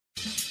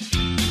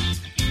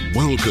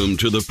Welcome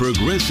to the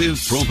Progressive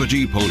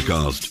Property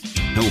Podcast,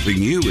 helping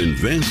you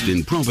invest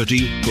in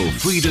property for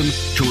freedom,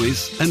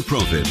 choice and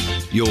profit.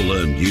 You'll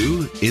learn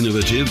new,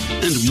 innovative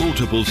and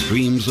multiple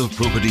streams of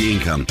property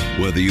income,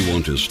 whether you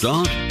want to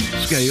start,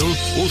 scale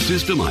or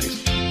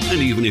systemize, and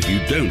even if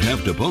you don't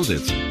have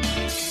deposits.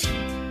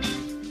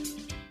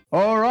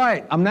 All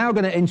right, I'm now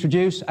going to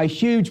introduce, a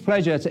huge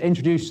pleasure to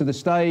introduce to the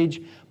stage,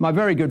 my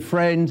very good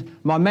friend,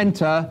 my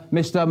mentor,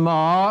 Mr.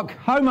 Mark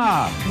Homer.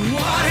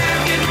 What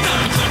have you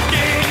done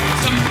today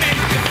to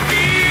make you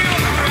feel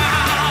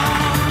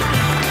proud?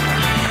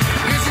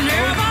 It's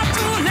never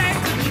too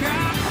late to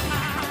try.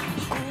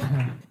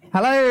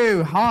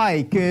 Hello,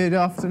 hi, good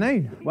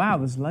afternoon. Wow,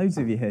 there's loads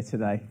of you here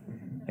today.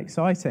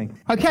 Exciting.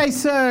 Okay,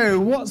 so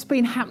what's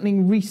been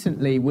happening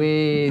recently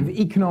with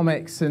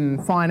economics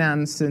and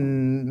finance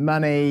and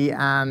money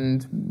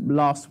and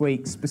last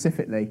week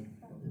specifically?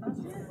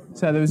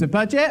 So there was a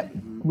budget.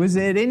 Was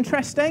it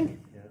interesting?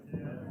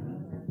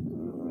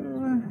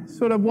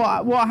 Sort of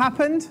what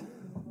happened?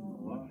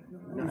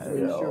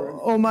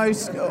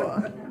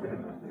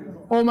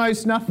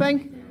 Almost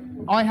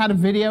nothing. I had a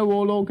video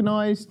all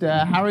organised.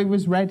 Harry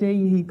was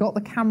ready. He got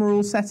the camera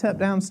all set up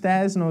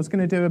downstairs and I was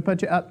going to do a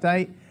budget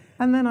update.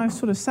 And then I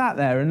sort of sat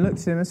there and looked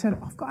at him and said,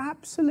 I've got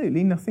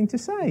absolutely nothing to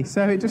say.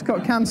 So it just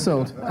got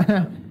cancelled.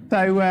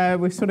 So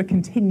we're sort of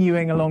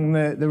continuing along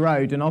the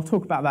road, and I'll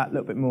talk about that a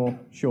little bit more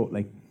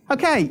shortly.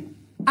 Okay,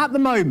 at the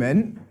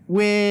moment,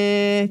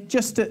 we're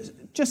just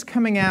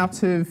coming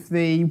out of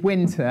the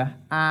winter,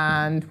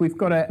 and we've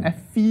got a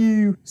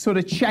few sort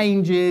of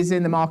changes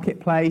in the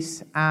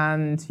marketplace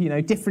and, you know,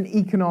 different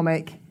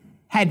economic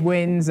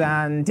headwinds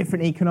and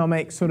different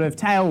economic sort of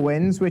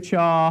tailwinds, which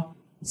are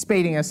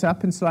speeding us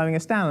up and slowing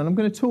us down. And I'm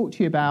going to talk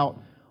to you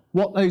about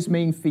what those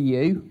mean for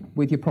you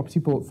with your property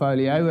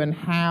portfolio and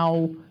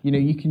how, you know,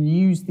 you can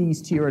use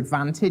these to your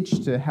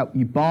advantage to help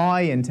you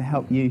buy and to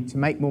help you to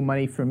make more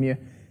money from your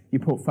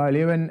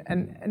portfolio. And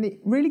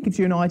it really gives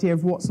you an idea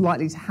of what's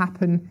likely to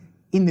happen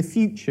in the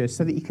future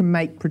so that you can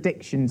make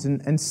predictions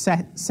and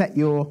set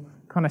your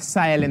kind of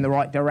sail in the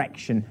right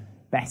direction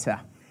better.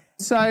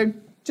 So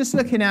just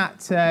looking at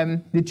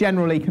the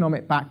general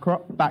economic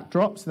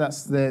backdrop, so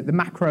that's the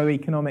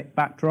macroeconomic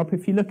backdrop.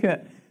 If you look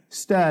at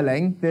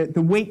sterling,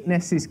 the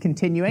weakness is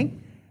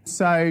continuing.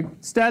 So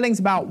sterling's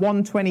about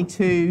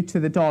 122 to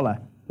the dollar.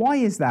 Why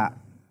is that?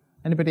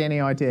 Anybody any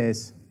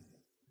ideas?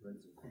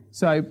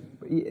 So,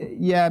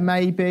 yeah,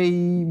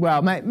 maybe,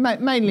 well,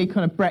 mainly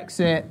kind of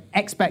Brexit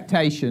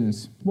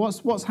expectations.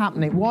 What's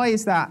happening? Why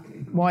is that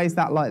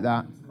like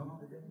that?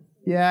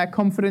 Yeah,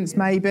 confidence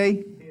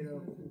maybe.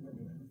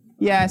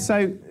 Yeah,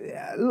 so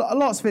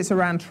lots of it's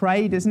around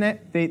trade, isn't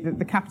it?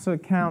 The capital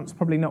account's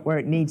probably not where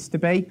it needs to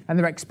be, and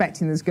they're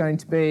expecting there's going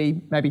to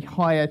be maybe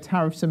higher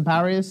tariffs and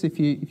barriers if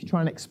you try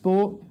and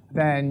export.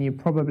 Then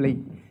if you're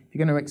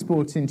going to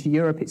export into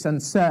Europe, it's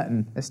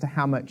uncertain as to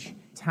how much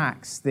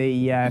tax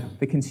the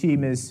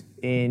consumers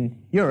in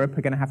Europe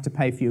are going to have to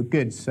pay for your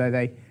goods, so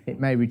it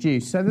may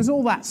reduce. So there's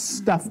all that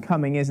stuff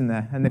coming, isn't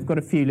there? And they've got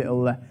a few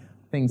little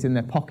things in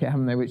their pocket,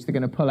 haven't they, which they're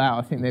going to pull out.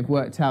 I think they've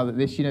worked out that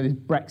this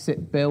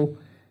Brexit bill,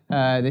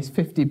 this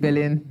 50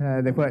 billion,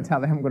 they've worked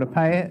out they haven't got to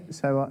pay it.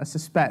 So I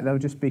suspect they'll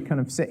just be kind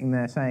of sitting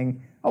there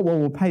saying, oh, well,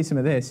 we'll pay some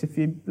of this if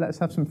you let us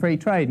have some free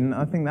trade. And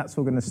I think that's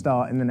all going to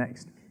start in the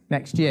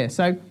next year.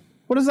 So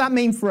what does that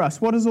mean for us?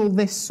 What does all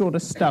this sort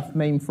of stuff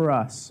mean for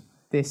us,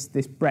 this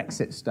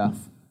Brexit stuff?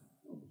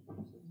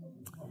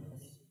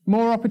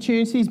 More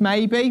opportunities,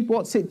 maybe.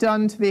 What's it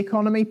done to the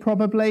economy?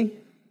 Probably.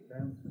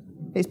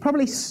 It's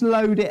probably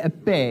slowed it a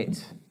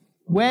bit.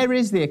 Where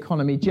is the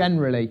economy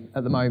generally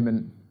at the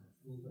moment?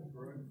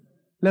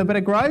 A little bit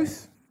of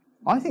growth?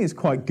 I think it's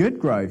quite good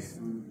growth.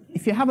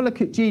 If you have a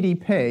look at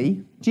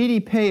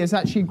GDP has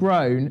actually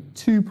grown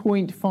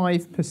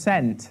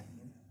 2.5%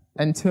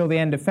 until the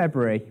end of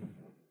February.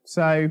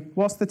 So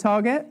what's the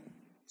target?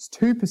 It's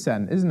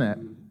 2%, isn't it?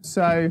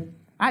 So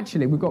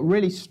actually, we've got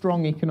really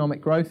strong economic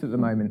growth at the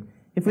moment.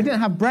 If we didn't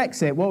have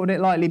Brexit, what would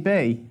it likely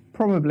be?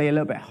 Probably a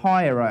little bit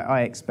higher,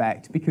 I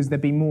expect, because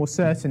there'd be more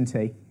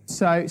certainty.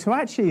 So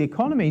actually, the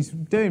economy's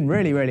doing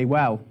really, really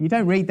well. You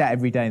don't read that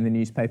every day in the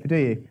newspaper, do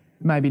you?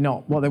 Maybe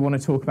not what they want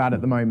to talk about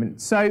at the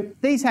moment. So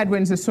these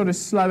headwinds are sort of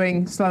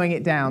slowing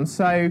it down.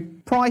 So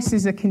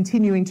prices are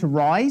continuing to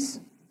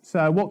rise.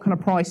 So what kind of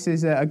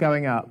prices are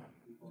going up?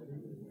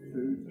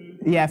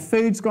 Yeah,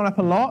 food's gone up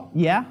a lot.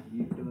 Yeah.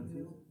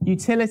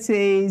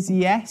 Utilities,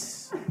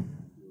 yes.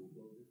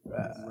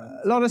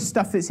 A lot of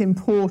stuff that's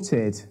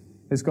imported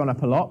has gone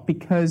up a lot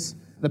because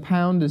the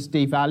pound has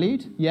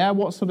devalued. Yeah,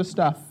 what sort of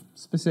stuff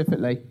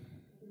specifically?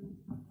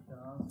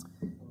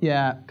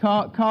 Yeah,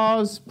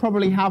 cars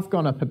probably have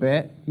gone up a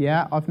bit.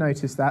 Yeah, I've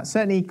noticed that.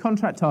 Certainly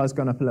contract tyres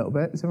gone up a little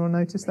bit. Has everyone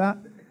noticed that?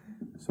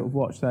 Sort of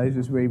watch those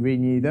as we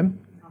renew them.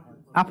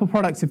 Apple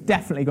products have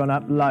definitely gone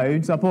up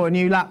loads. I bought a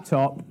new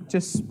laptop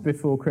just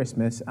before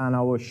Christmas and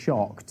I was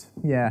shocked.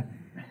 Yeah,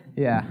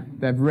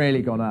 they've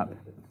really gone up.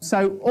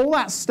 So all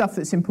that stuff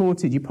that's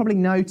imported, you probably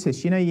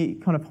noticed, you know, you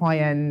kind of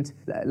high-end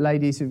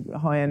ladies with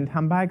high-end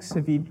handbags.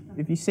 Have you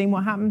seen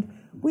what happened?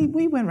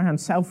 we went around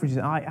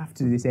Selfridges. I have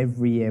to do this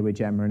every year with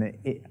Gemma, and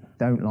it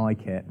don't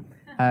like it.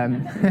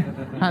 And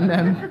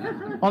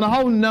on a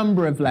whole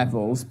number of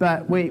levels,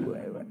 but we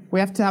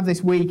have to have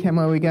this weekend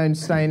where we go and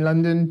stay in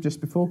London just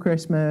before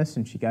Christmas,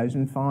 and she goes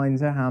and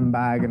finds her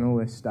handbag and all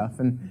this stuff.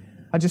 And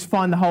I just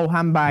find the whole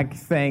handbag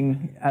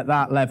thing at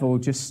that level,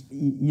 just,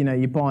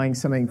 you're buying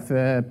something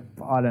for,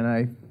 I don't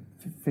know,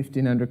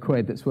 1,500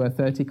 quid that's worth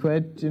 30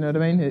 quid, do you know what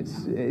I mean?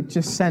 It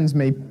just sends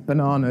me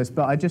bananas,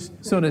 but I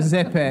just sort of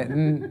zip it,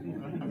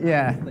 and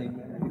yeah.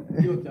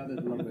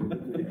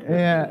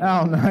 Yeah,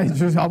 oh no,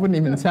 I wouldn't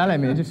even tell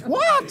him. He just,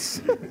 what?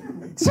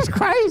 This is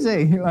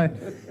crazy.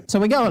 So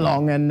we go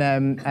along and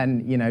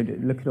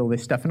look at all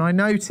this stuff, and I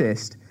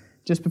noticed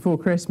just before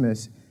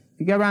Christmas,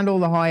 you go around all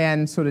the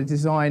high-end sort of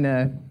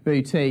designer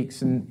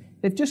boutiques, and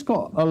they've just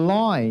got a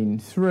line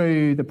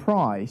through the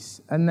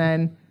price, and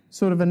then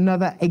sort of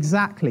another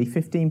exactly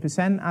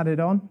 15% added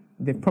on.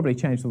 They've probably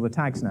changed all the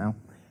tags now.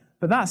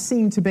 But that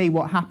seemed to be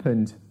what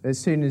happened as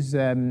soon as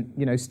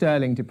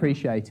sterling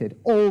depreciated.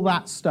 All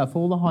that stuff,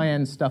 all the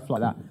high-end stuff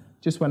like that,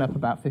 just went up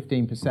about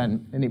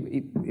 15%, and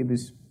it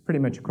was pretty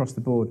much across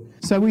the board.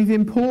 So we've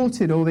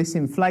imported all this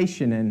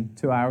inflation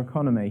into our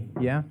economy,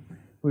 yeah?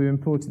 We've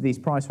imported these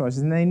price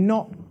rises, and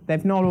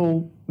they've not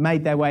all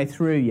made their way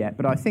through yet,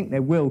 but I think they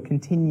will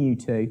continue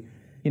to.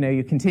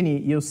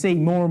 You'll see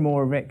more and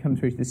more of it come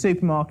through to the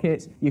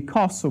supermarkets. Your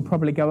costs will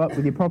probably go up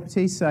with your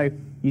properties, so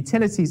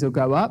utilities will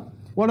go up.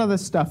 What other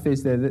stuff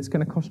is there that's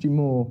going to cost you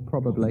more,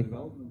 probably?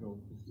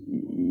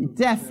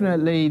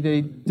 Definitely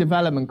the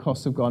development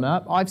costs have gone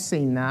up. I've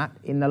seen that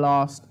in the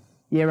last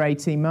year,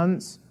 18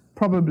 months,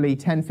 probably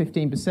 10,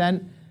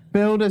 15%.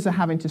 Builders are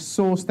having to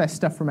source their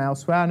stuff from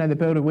elsewhere. I know the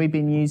builder we've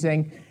been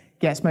using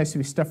gets most of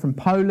his stuff from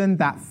Poland.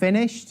 That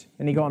finished,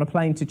 and he got on a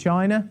plane to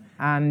China,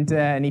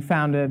 and he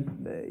found a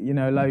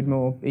load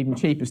more, even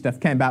cheaper stuff.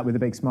 Came back with a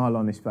big smile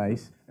on his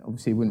face.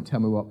 Obviously, he wouldn't tell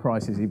me what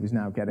prices he was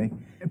now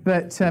getting.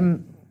 But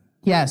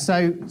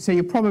so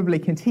you'll probably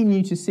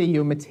continue to see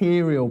your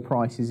material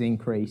prices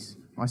increase,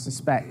 I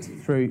suspect,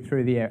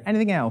 through the year.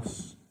 Anything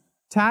else?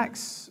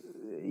 Tax?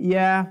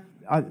 Yeah,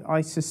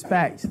 I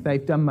suspect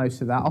they've done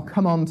most of that. I'll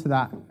come on to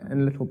that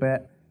in a little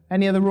bit.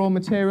 Any other raw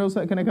materials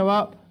that are going to go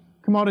up?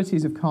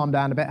 Commodities have calmed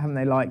down a bit, haven't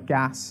they, like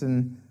gas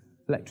and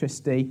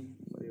electricity?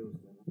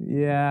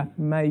 Yeah,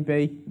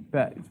 maybe.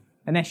 But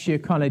unless you're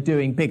kind of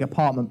doing big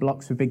apartment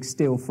blocks with big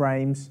steel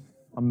frames,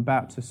 I'm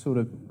about to sort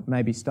of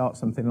maybe start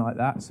something like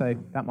that, so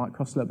that might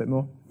cost a little bit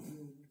more.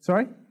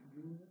 Sorry?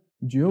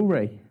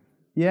 Jewellery.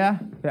 Yeah,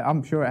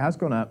 I'm sure it has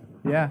gone up,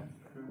 yeah.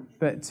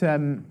 But,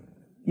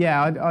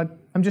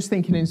 I'm just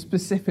thinking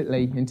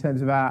specifically in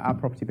terms of our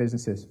property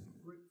businesses.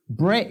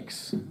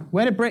 Bricks.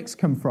 Where do bricks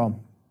come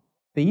from?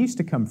 They used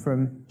to come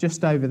from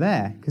just over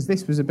there, because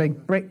this was a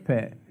big brick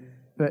pit.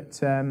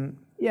 But,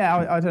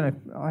 I don't know.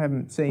 I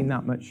haven't seen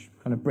that much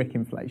kind of brick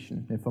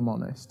inflation, if I'm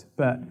honest.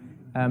 But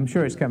I'm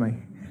sure it's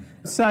coming.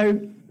 So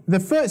the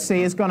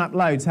FTSE has gone up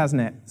loads,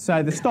 hasn't it?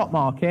 So the stock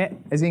market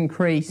has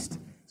increased.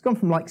 It's gone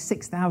from like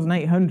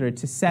 6,800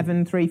 to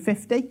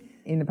 7,350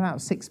 in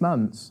about 6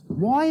 months.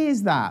 Why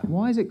is that?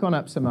 Why has it gone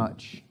up so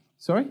much?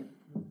 Sorry?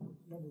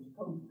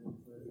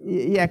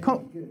 Yeah,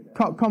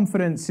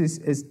 confidence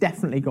has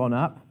definitely gone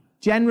up.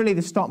 Generally,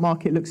 the stock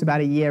market looks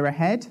about a year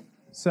ahead.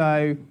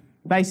 So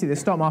basically, the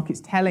stock market's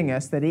telling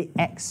us that it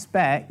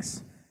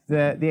expects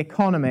the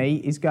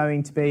economy is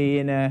going to be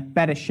in a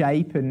better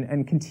shape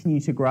and continue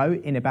to grow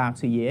in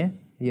about a year,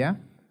 yeah,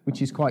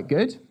 which is quite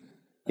good.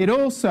 It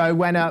also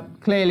went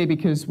up clearly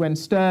because when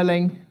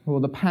sterling or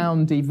the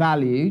pound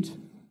devalued,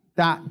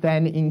 that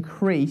then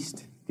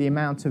increased the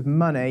amount of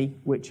money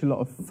which a lot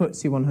of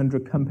FTSE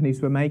 100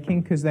 companies were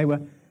making, because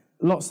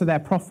lots of their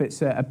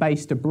profits are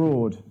based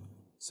abroad.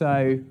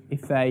 So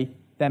if they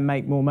then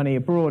make more money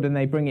abroad and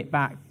they bring it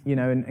back,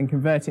 and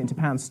convert it into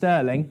pound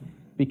sterling,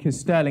 because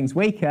sterling's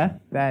weaker,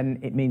 then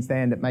it means they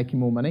end up making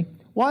more money.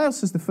 Why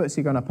else has the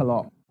FTSE gone up a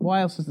lot? Why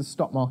else has the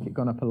stock market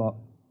gone up a lot?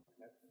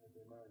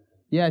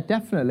 Yeah,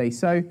 definitely.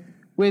 So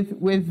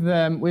with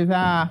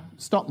our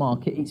stock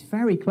market, it's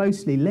very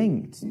closely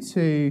linked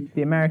to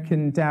the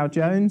American Dow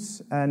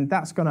Jones, and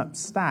that's gone up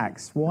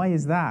stacks. Why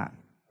is that?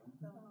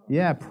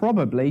 Yeah,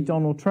 probably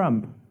Donald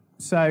Trump.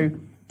 So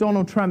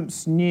Donald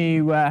Trump's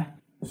new I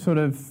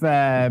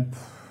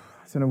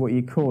don't know what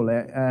you call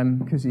it,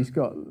 because he's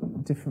got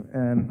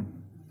different.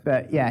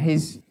 But yeah,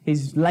 his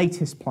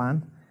latest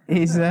plan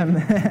is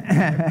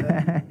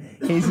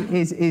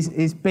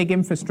big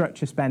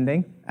infrastructure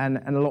spending and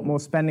a lot more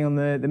spending on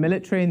the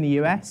military in the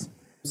US.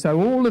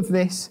 So all of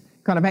this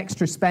kind of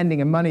extra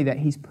spending and money that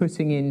he's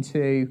putting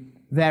into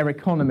their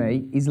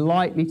economy is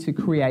likely to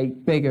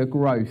create bigger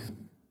growth.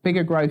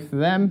 Bigger growth for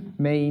them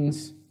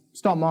means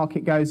stock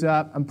market goes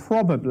up and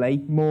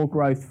probably more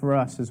growth for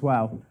us as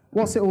well.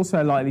 What's it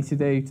also likely to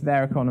do to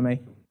their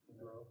economy?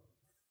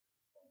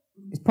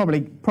 It's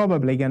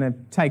probably going to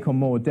take on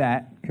more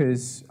debt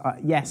because,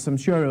 yes, I'm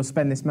sure he'll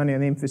spend this money on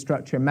the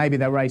infrastructure and maybe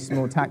they'll raise some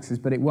more taxes,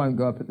 but it won't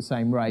go up at the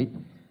same rate.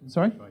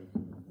 Sorry?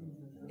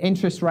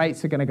 Interest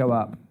rates are going to go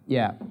up.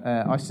 Yeah,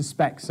 I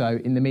suspect so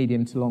in the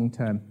medium to long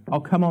term. I'll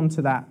come on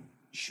to that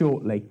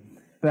shortly.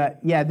 But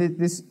yeah,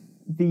 the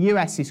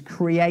US is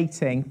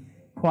creating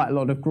quite a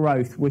lot of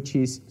growth, which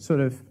is sort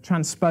of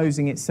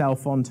transposing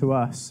itself onto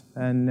us.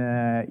 And,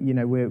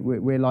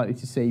 we're likely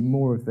to see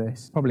more of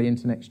this, probably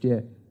into next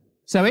year.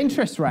 So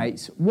interest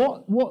rates,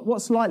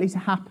 what's likely to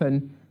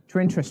happen to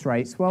interest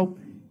rates? Well,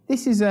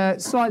 this is a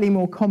slightly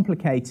more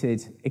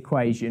complicated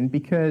equation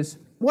because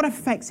what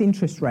affects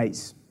interest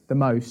rates the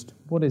most?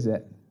 What is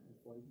it?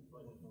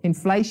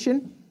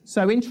 Inflation.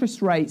 So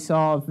interest rates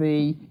are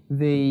the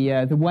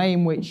way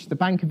in which the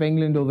Bank of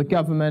England or the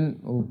government,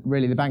 or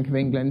really the Bank of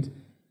England,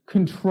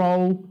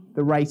 control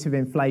the rate of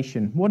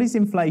inflation. What is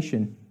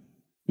inflation?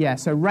 Yeah,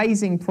 so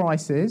raising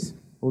prices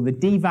or the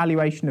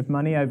devaluation of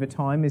money over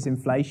time is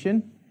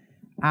inflation.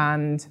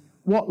 And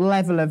what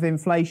level of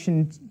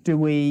inflation do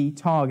we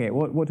target?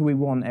 What do we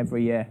want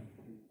every year?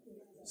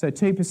 So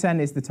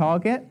 2% is the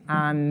target.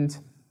 And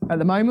at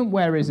the moment,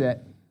 where is it,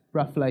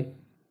 roughly?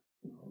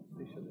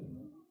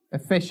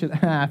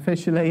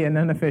 Officially and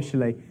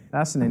unofficially.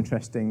 That's an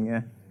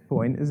interesting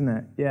point, isn't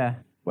it? Yeah.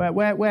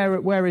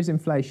 Where is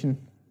inflation?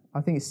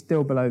 I think it's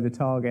still below the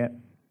target.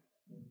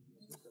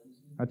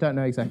 I don't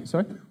know exactly.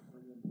 Sorry?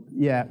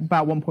 Yeah,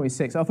 about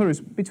 1.6. I thought it was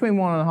between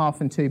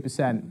 1.5% and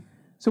 2%.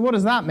 So what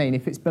does that mean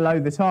if it's below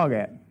the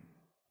target?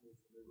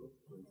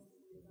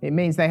 It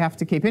means they have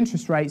to keep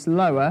interest rates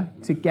lower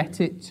to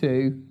get it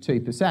to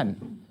 2%.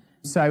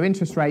 So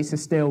interest rates are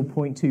still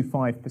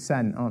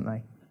 0.25%, aren't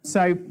they?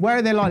 So where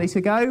are they likely to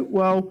go?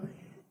 Well,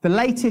 the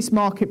latest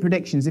market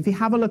predictions, if you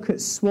have a look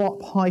at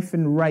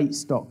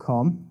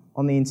swap-rates.com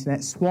on the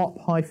internet,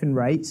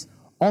 swap-rates,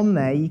 on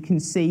there you can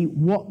see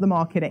what the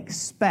market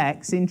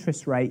expects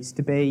interest rates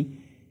to be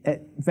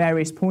at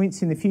various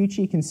points in the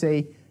future. You can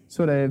see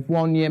sort of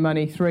 1-year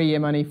money, 3-year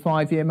money,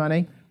 5-year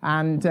money.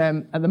 And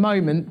at the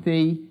moment,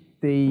 the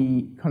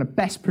kind of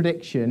best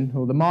prediction,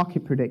 or the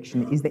market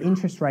prediction, is that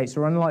interest rates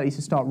are unlikely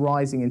to start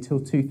rising until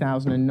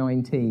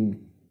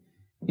 2019.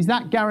 Is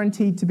that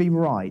guaranteed to be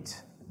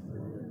right?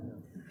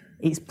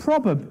 It's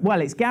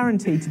it's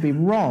guaranteed to be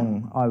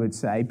wrong, I would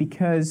say,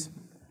 because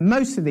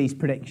most of these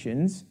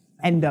predictions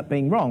end up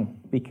being wrong,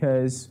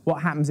 because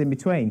what happens in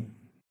between?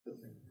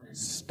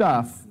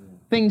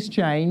 Things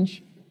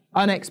change,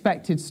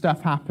 unexpected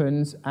stuff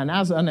happens, and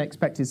as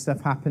unexpected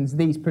stuff happens,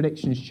 these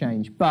predictions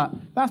change. But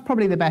that's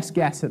probably the best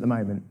guess at the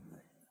moment.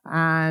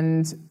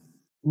 And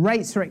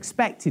rates are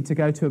expected to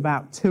go to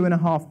about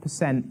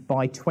 2.5%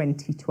 by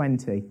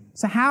 2020.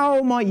 So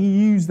how might you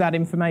use that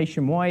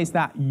information? Why is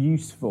that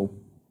useful?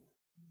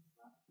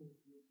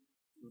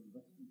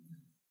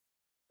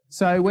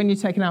 So when you're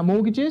taking out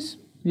mortgages,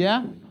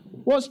 yeah?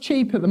 What's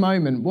cheap at the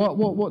moment?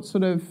 What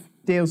sort of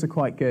deals are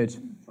quite good?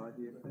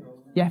 5-year fix.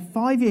 Yeah,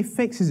 5-year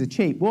fixes are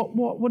cheap.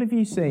 What have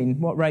you seen?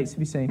 What rates have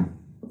you seen?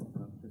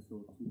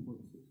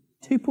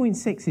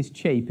 2.6 is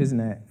cheap, isn't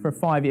it, for a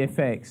 5-year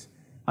fix?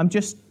 I'm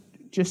just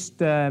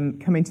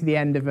coming to the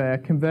end of a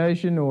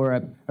conversion or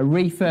a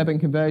refurb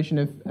and conversion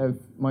of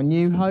my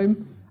new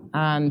home,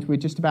 and we're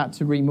just about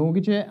to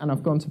remortgage it, and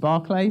I've gone to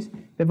Barclays.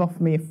 They've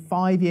offered me a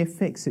 5-year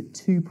fix at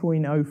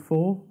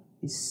 2.04.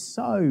 It's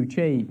so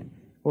cheap.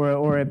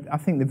 Or I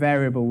think the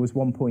variable was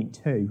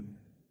 1.2,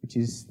 which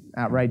is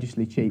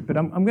outrageously cheap. But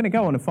I'm going to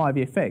go on a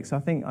 5-year fix. I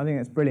think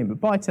that's brilliant. But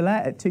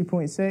buy-to-let at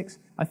 2.6,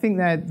 I think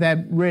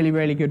they're really,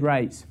 really good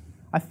rates.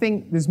 I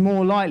think there's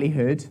more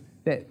likelihood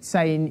that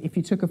saying if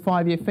you took a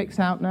 5-year fix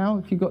out now,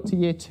 if you got to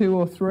year 2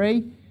 or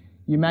 3,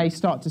 you may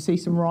start to see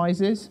some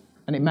rises,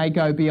 and it may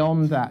go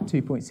beyond that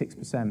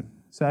 2.6%.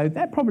 So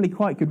they're probably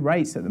quite good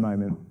rates at the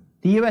moment.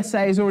 The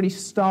USA has already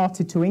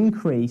started to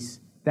increase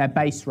their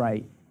base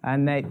rate,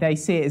 and they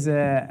see it as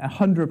a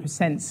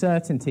 100%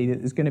 certainty that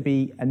there's going to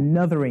be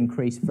another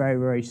increase very,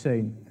 very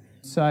soon.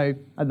 So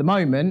at the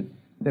moment,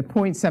 they're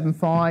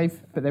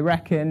 0.75, but they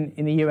reckon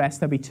in the US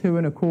they'll be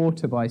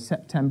 2.25 by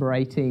September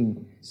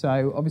 18.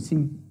 So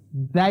obviously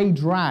they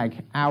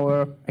drag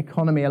our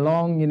economy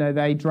along,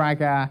 they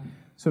drag our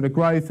sort of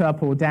growth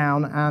up or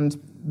down, and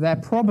they're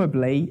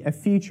probably a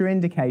future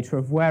indicator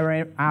of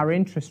where our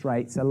interest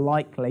rates are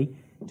likely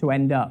to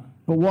end up.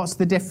 But what's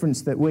the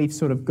difference that we've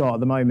sort of got at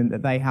the moment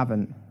that they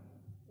haven't?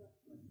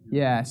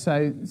 Yeah,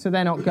 so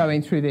they're not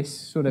going through this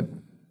sort of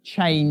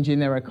change in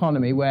their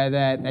economy where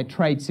their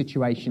trade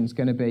situation's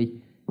going to be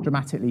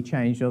dramatically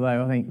changed,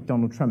 although I think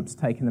Donald Trump's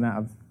taken them out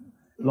of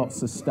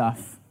lots of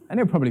stuff. And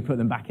he'll probably put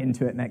them back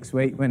into it next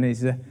week when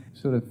he's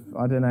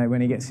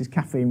when he gets his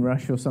caffeine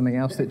rush or something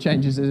else that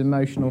changes his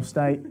emotional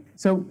state.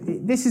 So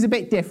this is a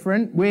bit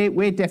different.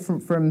 We're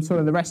different from sort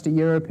of the rest of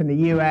Europe and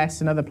the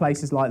US and other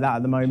places like that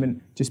at the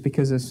moment, just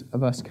because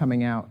of us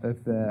coming out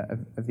of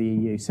the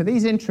EU. So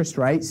these interest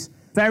rates,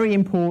 very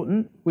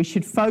important. We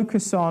should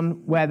focus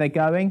on where they're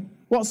going.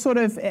 What sort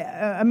of,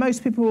 are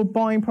most people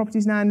buying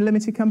properties now in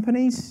limited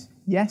companies?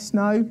 Yes,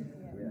 no?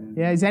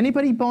 Yeah, is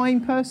anybody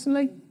buying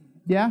personally?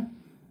 Yeah?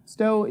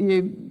 Still,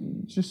 you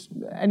just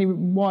any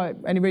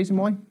reason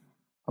why?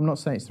 I'm not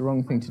saying it's the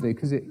wrong thing to do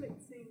because it.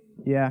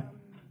 Yeah.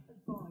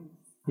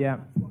 Yeah.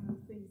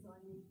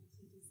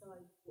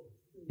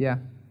 Yeah.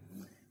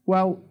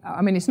 Well,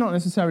 I mean, it's not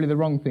necessarily the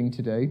wrong thing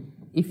to do.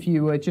 if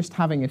you were just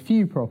having a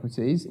few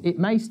properties, it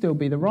may still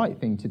be the right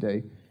thing to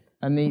do.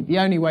 And the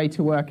only way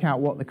to work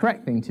out what the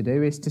correct thing to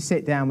do is to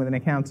sit down with an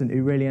accountant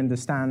who really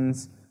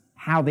understands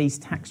how these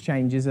tax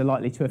changes are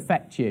likely to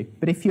affect you.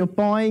 But if you're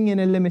buying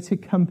in a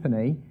limited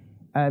company,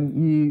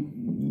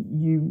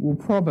 you will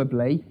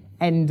probably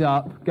end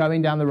up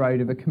going down the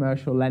road of a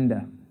commercial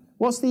lender.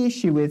 What's the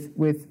issue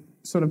with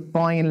sort of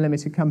buying in a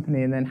limited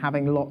company and then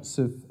having lots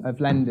of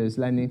lenders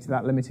lending to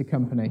that limited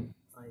company?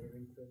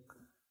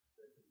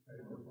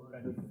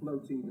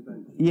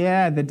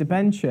 Yeah, the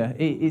debenture.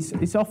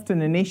 It's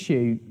often an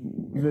issue.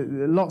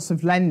 Lots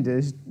of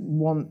lenders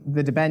want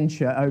the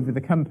debenture over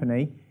the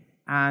company,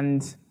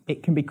 and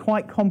it can be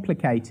quite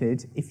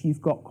complicated if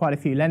you've got quite a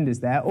few lenders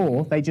there,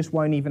 or they just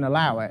won't even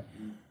allow it.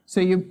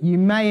 So you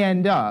may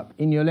end up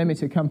in your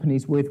limited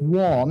companies with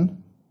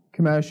one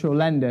commercial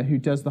lender who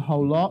does the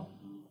whole lot,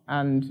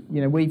 and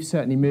we've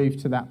certainly moved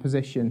to that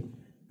position.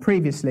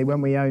 Previously,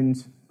 when we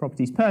owned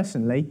properties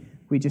personally,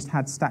 we just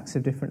had stacks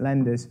of different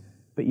lenders.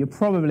 But you're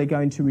probably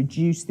going to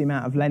reduce the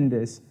amount of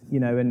lenders,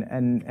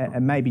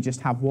 and maybe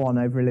just have one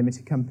over a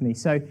limited company.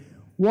 So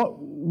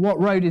what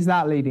road is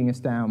that leading us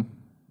down?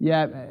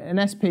 Yeah, an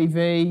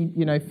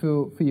SPV,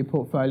 for your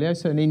portfolio,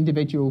 so an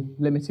individual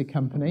limited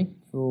company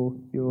for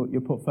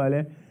your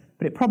portfolio.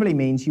 But it probably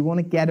means you want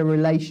to get a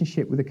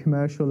relationship with a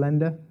commercial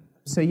lender.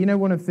 So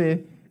one of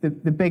the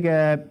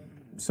bigger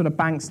sort of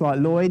banks like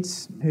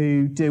Lloyds,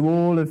 who do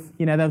all of,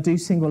 they'll do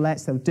single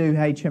lets, they'll do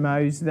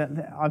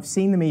HMOs. I've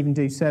seen them even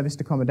do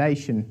serviced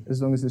accommodation,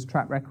 as long as there's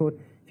track record.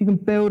 If you can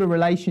build a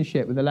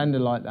relationship with a lender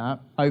like that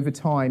over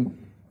time,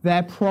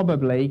 they're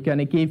probably going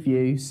to give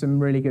you some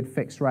really good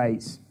fixed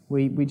rates.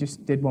 We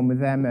just did one with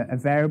them, a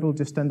variable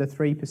just under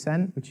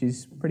 3%, which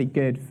is pretty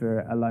good for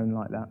a loan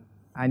like that.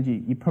 And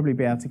you'd probably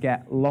be able to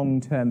get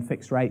long-term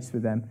fixed rates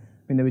with them. I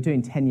mean, they were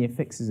doing 10-year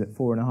fixes at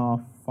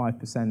 4.5%,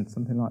 5%,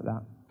 something like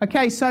that.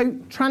 Okay, so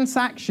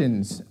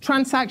transactions.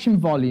 Transaction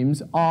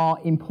volumes are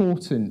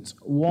important.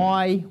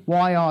 Why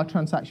are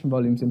transaction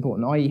volumes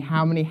important? I.e.,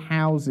 how many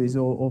houses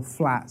or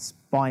flats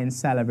buy and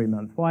sell every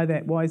month? Why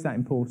is that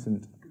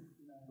important?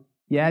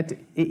 Yeah,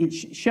 it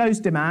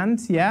shows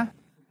demand, yeah?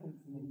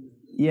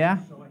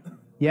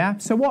 Yeah.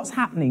 So what's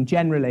happening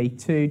generally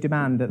to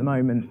demand at the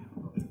moment?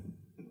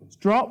 It's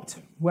dropped.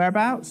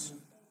 Whereabouts?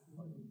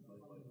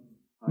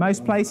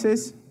 Most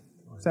places?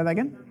 Say that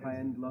again?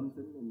 High-end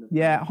London.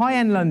 Yeah,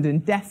 high-end London,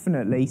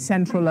 definitely.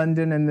 Central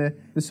London and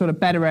the sort of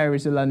better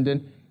areas of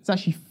London. It's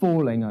actually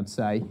falling, I'd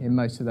say, in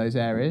most of those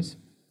areas.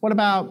 What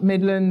about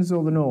Midlands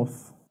or the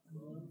North?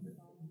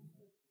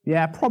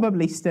 Yeah,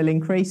 probably still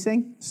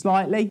increasing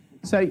slightly.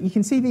 So you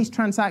can see these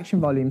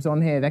transaction volumes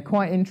on here. They're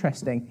quite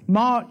interesting.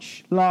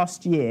 March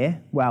last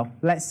year, well,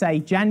 let's say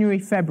January,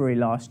 February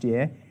last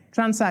year,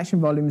 transaction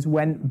volumes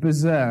went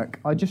berserk.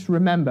 I just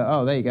remember,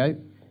 oh, there you go.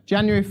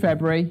 January,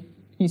 February,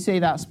 can you see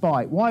that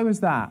spike? Why was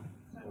that?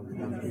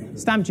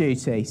 Stamp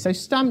duty. So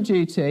stamp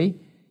duty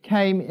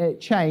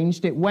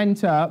changed, it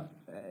went up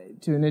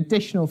to an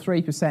additional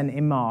 3%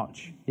 in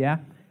March, yeah?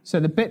 So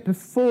the bit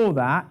before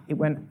that, it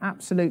went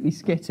absolutely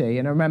skitty,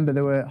 and I remember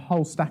there were a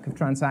whole stack of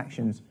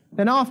transactions.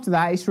 Then after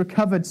that, it's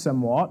recovered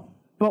somewhat,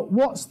 but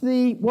what's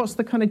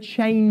the kind of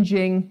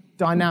changing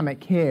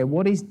dynamic here?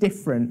 What is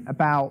different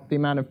about the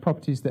amount of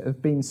properties that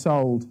have been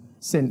sold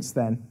since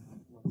then?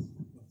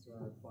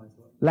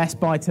 Less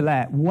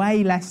buy-to-let.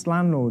 Way less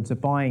landlords are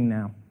buying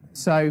now.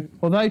 So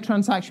although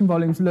transaction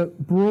volumes look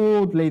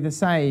broadly the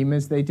same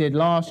as they did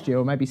last year,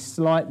 or maybe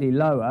slightly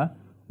lower,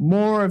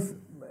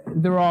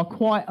 there are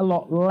quite a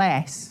lot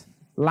less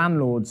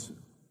landlords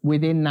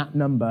within that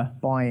number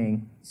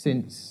buying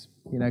since,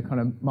 kind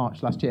of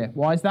March last year.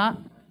 Why is that?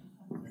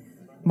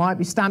 Might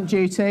be stamp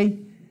duty.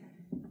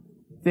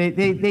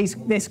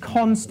 This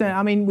constant,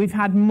 I mean, we've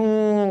had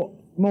more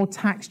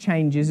tax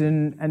changes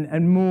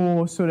and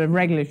more sort of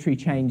regulatory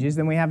changes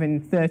than we have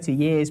in 30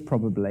 years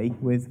probably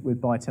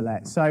with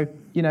buy-to-let. So,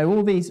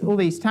 all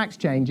these tax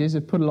changes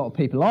have put a lot of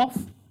people off.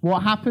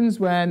 What happens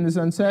when there's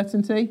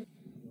uncertainty?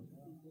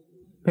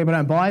 People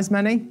don't buy as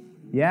many.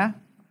 Yeah?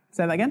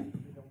 Say that again?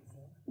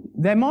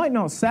 They might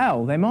not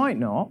sell. They might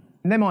not.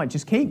 They might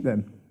just keep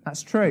them.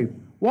 That's true.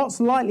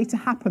 What's likely to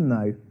happen,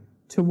 though,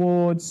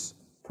 towards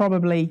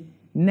probably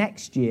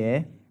next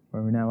year,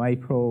 where we're now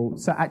April,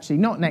 so actually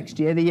not next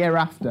year, the year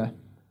after,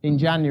 in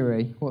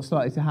January, what's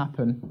likely to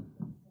happen?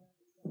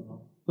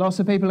 Lots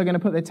of people are going to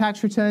put their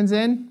tax returns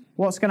in.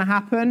 What's going to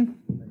happen?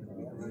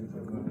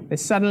 They're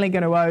suddenly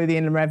going to owe the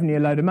Inland Revenue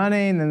a load of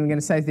money, and then they're going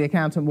to say to the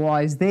accountant,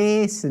 why is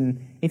this? And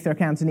if their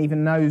accountant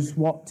even knows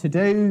what to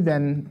do,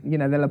 then,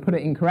 they'll have put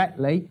it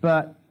incorrectly.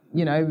 But,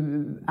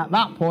 at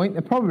that point,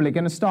 they're probably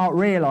going to start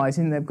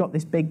realising they've got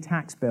this big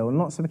tax bill. And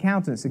lots of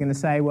accountants are going to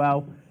say,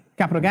 well,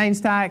 capital gains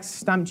tax,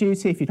 stamp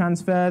duty, if you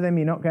transfer them,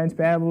 you're not going to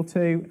be able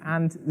to.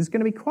 And there's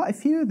going to be quite a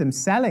few of them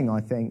selling, I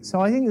think. So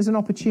I think there's an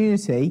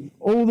opportunity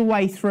all the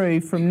way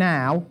through from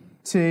now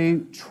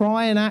to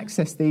try and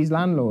access these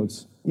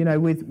landlords.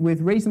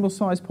 With reasonable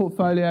sized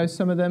portfolios,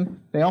 some of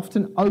them, they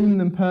often own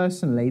them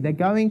personally. They're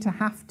going to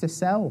have to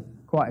sell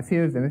quite a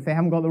few of them if they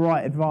haven't got the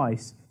right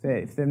advice.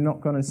 if they've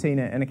not gone and seen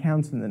an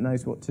accountant that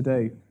knows what to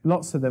do.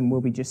 Lots of them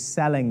will be just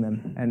selling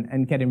them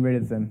and getting rid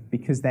of them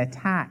because their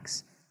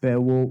tax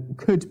bill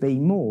could be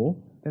more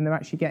than they're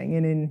actually getting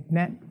in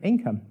net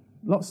income.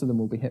 Lots of them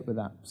will be hit with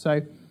that. So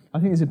I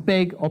think there's a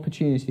big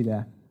opportunity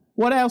there.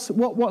 What else?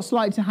 What's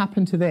likely to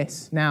happen to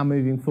this now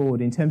moving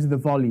forward in terms of the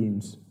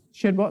volumes?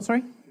 Should what,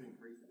 sorry?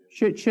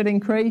 Should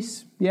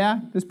increase, yeah.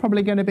 There's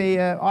probably going to be,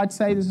 I'd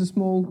say there's a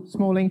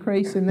small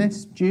increase in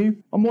this due.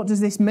 And what does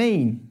this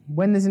mean?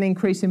 When there's an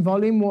increase in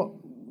volume,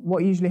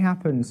 what usually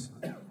happens?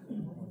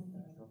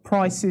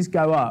 Prices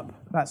go up.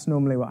 That's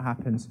normally what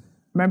happens.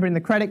 Remember in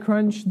the credit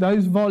crunch,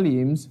 those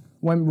volumes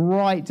went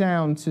right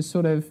down to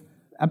sort of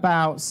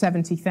about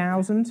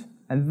 70,000,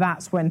 and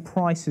that's when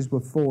prices were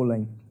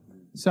falling.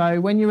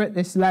 So when you're at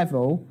this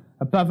level,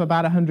 above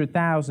about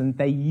 100,000,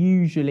 they're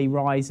usually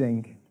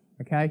rising,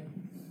 okay?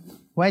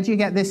 Where do you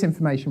get this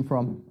information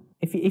from?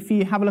 If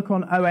you have a look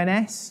on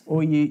ONS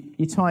or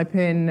you type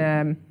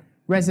in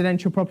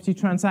residential property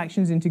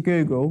transactions into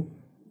Google,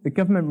 the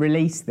government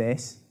released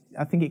this.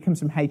 I think it comes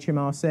from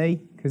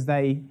HMRC because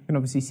they can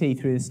obviously see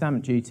through the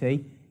stamp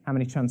duty how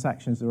many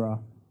transactions there are.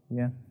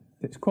 Yeah,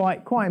 it's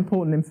quite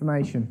important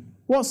information.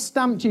 What's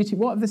stamp duty?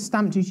 What have the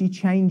stamp duty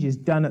changes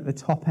done at the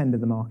top end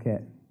of the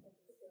market?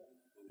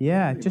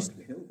 Yeah, just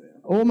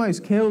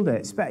almost killed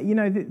it. You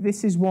know,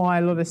 this is why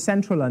a lot of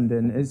central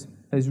London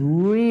has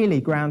really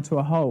ground to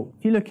a halt.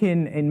 If you look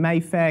in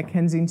Mayfair,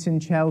 Kensington,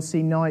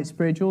 Chelsea,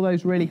 Knightsbridge, all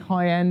those really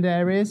high-end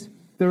areas,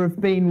 there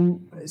have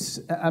been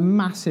a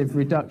massive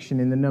reduction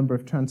in the number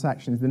of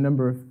transactions, the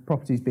number of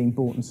properties being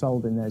bought and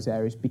sold in those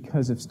areas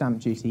because of stamp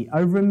duty.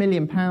 Over £1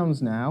 million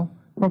now,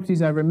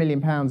 properties over £1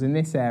 million in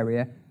this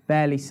area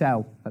barely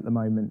sell at the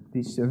moment.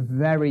 It's a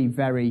very,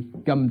 very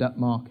gummed up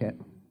market.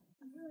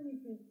 Is there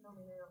anything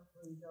coming out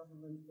from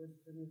government that's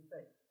to the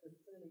effect that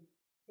clearly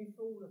if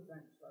all of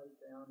that slows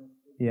down, if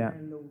the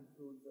landlords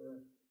are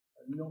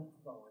not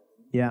buying,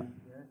 then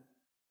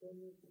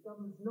the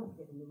government's not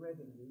getting the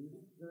revenue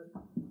that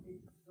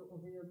it's sort of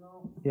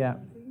earmarked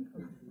for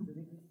increases, and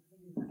it's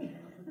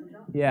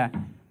production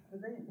for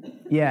them.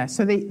 Yeah.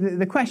 So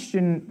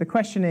the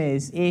question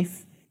is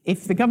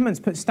if the government's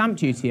put stamp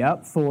duty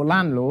up for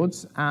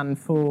landlords and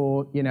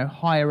for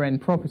higher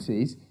end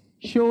properties,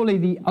 surely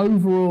the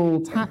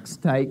overall tax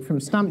take from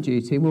stamp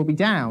duty will be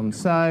down.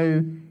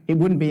 So it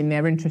wouldn't be in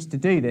their interest to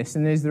do this.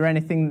 And is there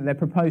anything that they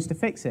propose to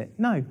fix it?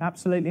 No,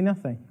 absolutely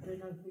nothing.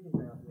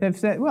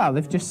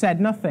 They've just said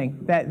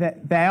nothing.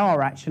 They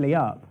are actually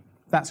up.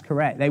 That's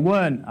correct. They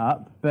weren't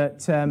up, but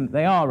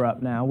they are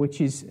up now, which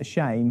is a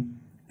shame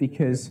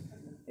because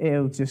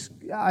it'll just.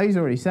 He's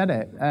already said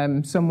it.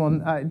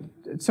 Someone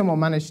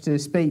managed to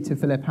speak to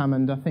Philip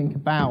Hammond, I think,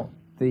 about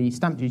the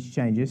stamp duty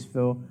changes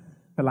for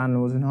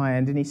landlords and high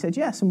end, and he said,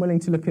 yes, I'm willing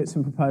to look at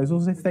some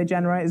proposals if they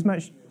generate as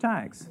much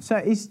tax. So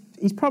he's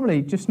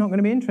probably just not going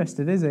to be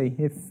interested, is he?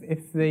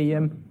 If the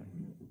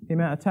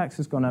amount of tax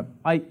has gone up.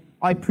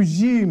 I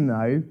presume,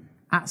 though,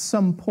 at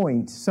some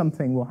point,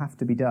 something will have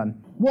to be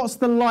done. What's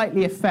the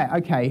likely effect?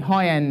 Okay,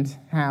 high-end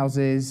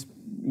houses,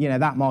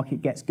 that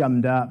market gets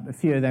gummed up, a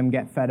few of them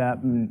get fed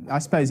up, and I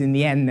suppose in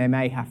the end they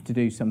may have to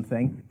do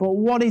something. But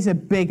what is a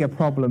bigger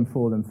problem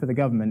for them, for the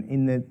government,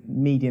 in the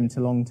medium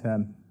to long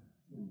term?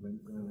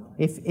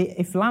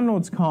 If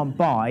landlords can't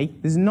buy,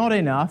 there's not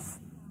enough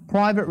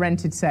private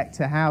rented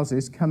sector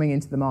houses coming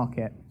into the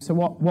market. So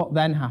what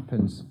then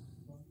happens?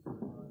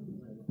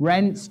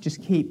 Rents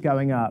just keep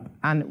going up,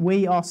 and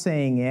we are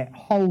seeing it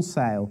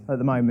wholesale at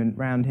the moment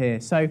round here.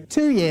 So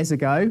 2 years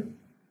ago,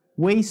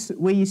 we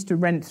used to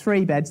rent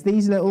 3 beds,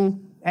 these little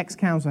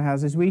ex-council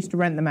houses. We used to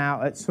rent them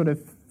out at sort of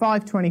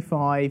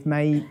 $525,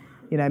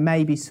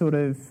 maybe sort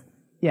of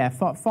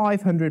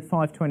 500,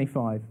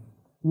 $525.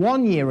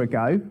 1 year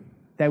ago,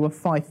 they were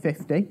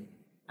 $550,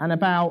 and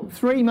about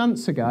 3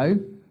 months ago,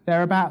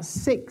 they're about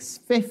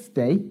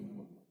 $650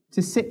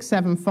 to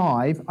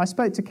 $675. I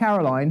spoke to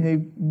Caroline,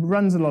 who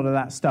runs a lot of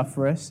that stuff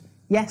for us,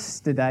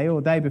 yesterday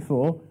or the day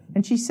before,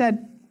 and she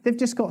said they've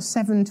just got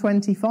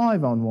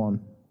 $725 on one.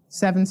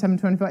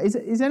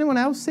 $725. Is anyone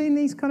else seeing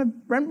these kind of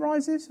rent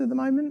rises at the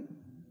moment?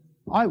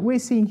 We're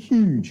seeing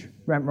huge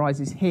rent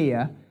rises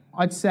here.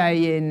 I'd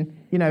say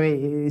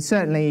in,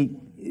 certainly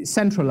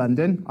central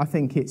London, I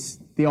think it's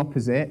the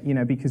opposite,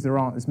 because there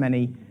aren't as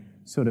many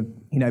sort of,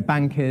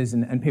 bankers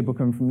and people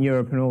coming from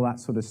Europe and all that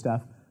sort of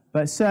stuff.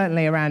 But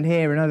certainly around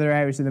here and other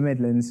areas of the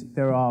Midlands,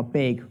 there are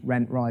big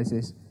rent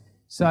rises.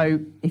 So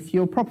if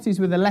your property's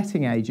with a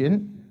letting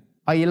agent,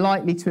 are you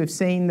likely to have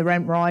seen the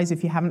rent rise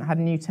if you haven't had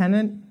a new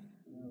tenant?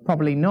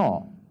 Probably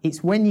not.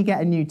 It's when you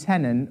get a new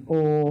tenant,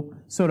 or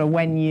sort of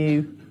when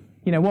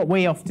what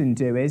we often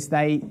do is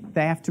they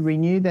have to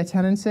renew their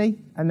tenancy,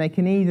 and they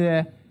can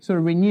either sort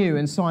of renew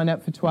and sign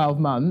up for 12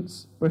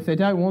 months, or if they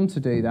don't want to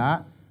do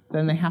that,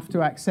 then they have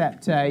to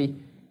accept a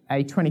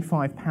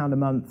 £25 a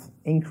month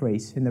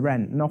increase in the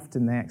rent, and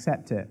often they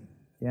accept it.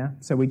 Yeah.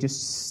 So we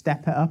just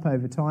step it up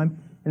over time,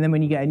 and then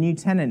when you get a new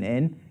tenant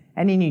in,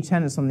 any new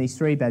tenants on these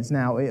 3 beds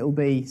now, it'll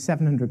be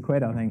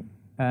 £700, I think,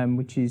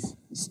 which is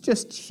it's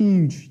just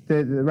huge.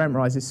 The rent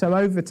rises. So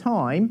over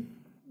time,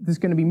 there's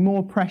going to be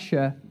more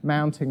pressure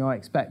mounting, I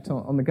expect,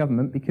 on the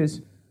government,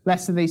 because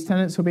less of these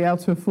tenants will be able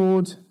to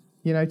afford,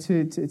 you know,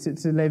 to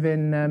live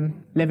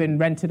in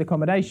rented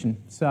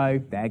accommodation. So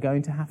they're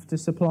going to have to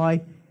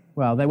supply.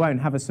 Well, they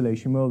won't have a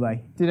solution, will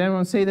they? Did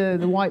anyone see the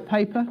white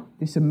paper?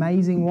 This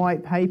amazing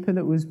white paper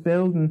that was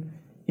built, and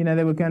you know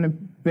they were going to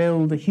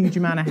build a huge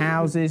amount of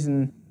houses,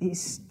 and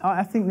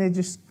I think they're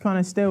just kind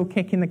of still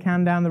kicking the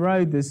can down the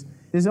road.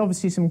 There's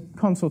obviously some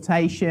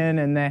consultation,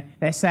 and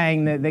they're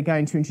saying that they're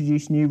going to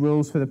introduce new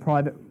rules for the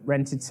private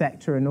rented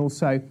sector, and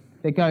also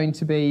they're going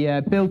to be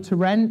build to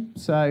rent.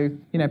 So,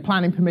 you know,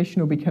 planning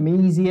permission will become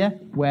easier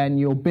when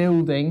you're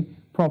building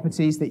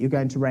properties that you're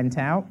going to rent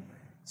out.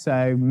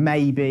 So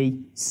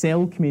maybe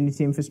CIL,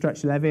 Community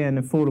Infrastructure Levy, and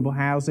affordable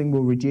housing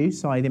will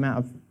reduce, i.e. the amount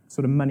of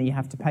sort of money you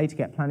have to pay to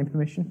get planning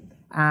permission.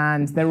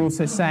 And they're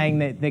also saying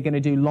that they're going to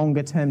do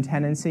longer term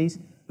tenancies.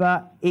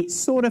 But it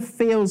sort of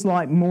feels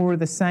like more of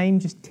the same,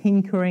 just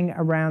tinkering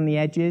around the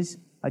edges.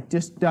 I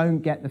just don't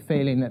get the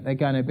feeling that they're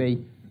going to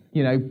be,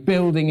 you know,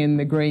 building in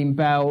the green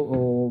belt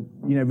or,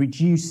 you know,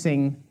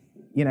 reducing,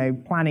 you know,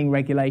 planning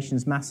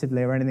regulations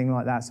massively or anything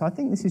like that. So I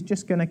think this is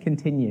just going to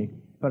continue.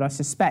 But I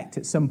suspect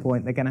at some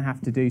point they're going to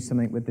have to do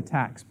something with the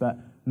tax. But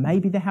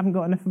maybe they haven't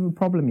got enough of a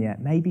problem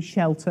yet. Maybe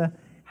Shelter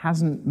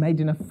hasn't made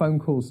enough phone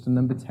calls to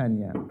number 10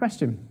 yet.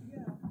 Question?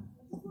 Yeah, I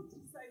just wanted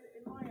to say that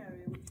in my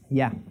area, which is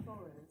Yeah.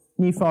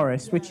 New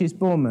Forest, which is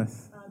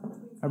Bournemouth,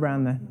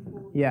 around there.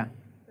 Yeah.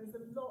 There's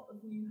a lot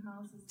of new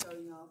houses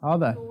going up. Are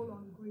there? It's all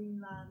on green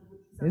land,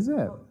 which Is it?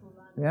 agricultural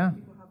land. Yeah.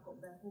 People have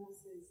got their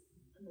horses,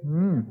 and they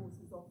take their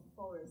horses off the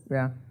forest.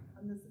 Yeah.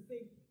 And there's a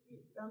big,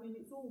 I mean,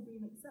 it's all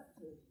been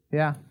accepted.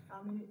 Yeah.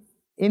 I mean, it's,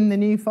 In the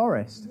New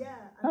Forest? yeah.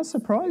 That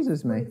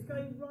surprises me. It's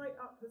going right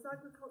up, there's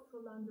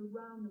agricultural land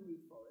around the New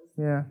Forest.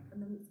 Yeah.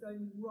 And then it's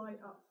going right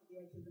up to the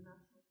edge of the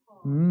national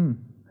park. Mm.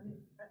 And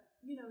it's,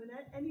 you know,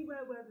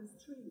 anywhere where there's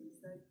trees,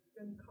 they're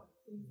going to cut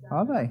trees down.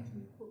 Are they?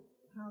 And put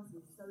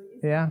houses. So it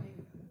is Yeah.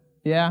 happening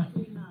Yeah.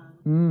 green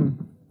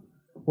land.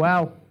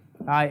 Well,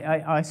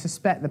 I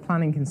suspect the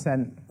planning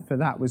consent for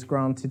that was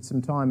granted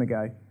some time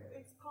ago.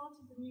 It's part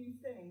of the new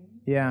thing.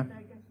 Yeah.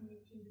 They're getting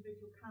each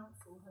individual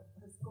council has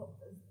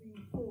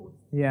been forced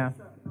Yeah. a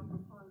certain number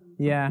of homes.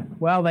 Yeah.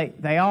 Well,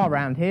 they are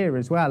around here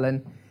as well.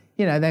 And,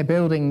 you know, they're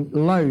building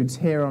loads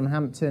here on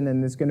Hampton,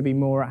 and there's going to be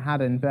more at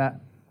Haddon.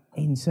 But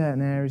in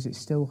certain areas, it's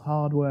still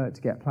hard work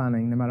to get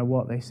planning, no matter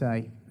what they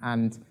say.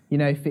 And, you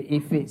know, if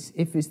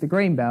it's the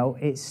green belt,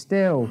 it's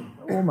still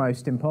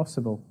almost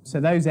impossible.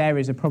 So those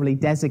areas are probably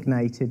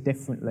designated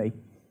differently.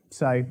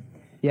 So,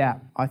 yeah,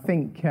 I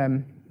think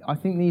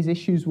these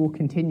issues will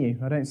continue.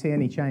 I don't see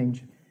any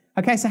change.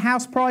 Okay, so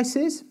house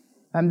prices.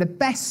 The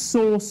best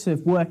source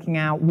of working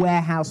out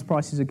where house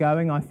prices are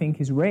going, I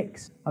think, is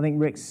RICS. I think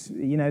RICS,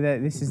 you know,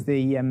 this is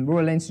the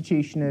Royal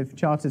Institution of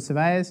Chartered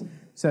Surveyors.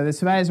 So the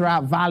surveyors are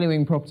out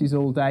valuing properties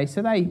all day,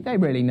 so they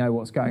really know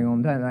what's going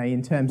on, don't they,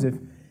 in terms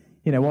of,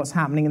 you know, what's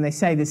happening. And they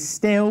say there's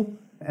still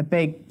a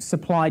big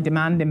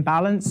supply-demand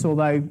imbalance,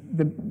 although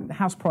the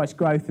house price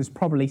growth has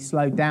probably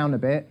slowed down a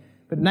bit.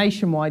 But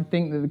Nationwide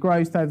think that the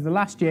growth over the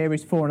last year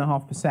is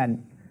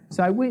 4.5%.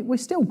 So we're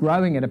still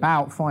growing at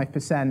about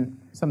 5%,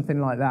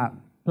 something like that.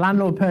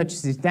 Landlord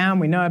purchases down,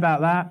 we know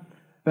about that.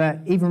 But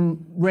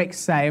even RICS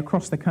say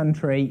across the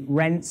country,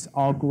 rents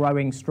are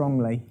growing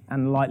strongly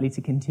and likely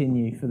to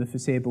continue for the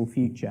foreseeable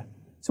future.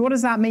 So what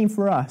does that mean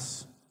for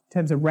us in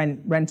terms of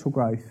rental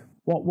growth?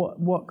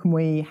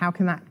 How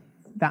can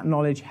that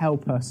knowledge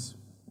help us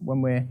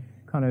when we're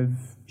kind of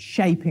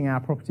shaping our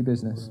property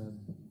business?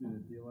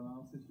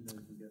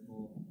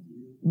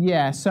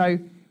 Yeah, so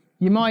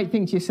you might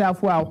think to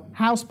yourself, well,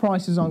 house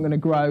prices aren't going to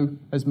grow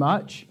as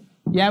much.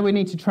 Yeah, we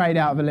need to trade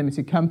out of a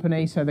limited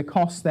company, so the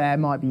cost there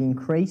might be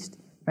increased.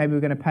 Maybe we're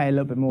going to pay a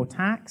little bit more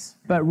tax.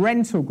 But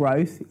rental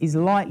growth is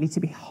likely to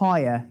be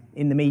higher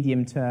in the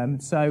medium term,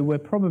 so we're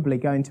probably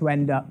going to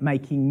end up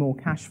making more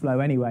cash flow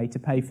anyway to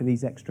pay for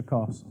these extra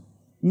costs.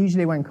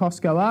 Usually when costs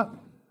go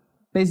up,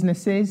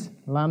 businesses,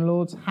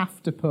 landlords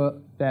have to put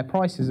their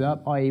prices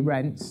up, i.e.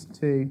 rents,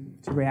 to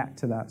react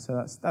to that.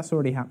 So that's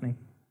already happening.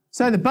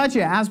 So the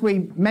budget, as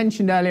we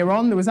mentioned earlier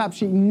on, there was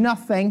absolutely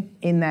nothing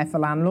in there for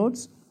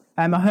landlords.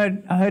 I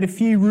heard a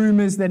few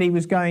rumours that he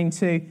was going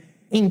to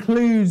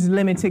include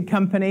limited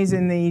companies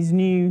in these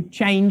new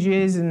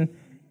changes, and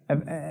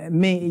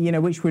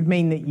which would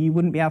mean that you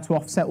wouldn't be able to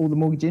offset all the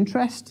mortgage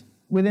interest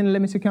within a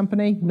limited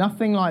company.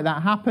 Nothing like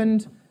that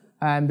happened.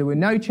 There were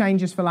no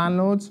changes for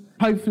landlords.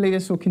 Hopefully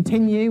this will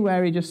continue,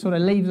 where he just sort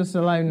of leaves us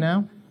alone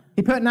now.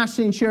 He put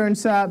national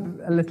insurance up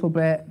a little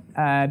bit.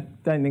 Don't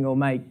think it'll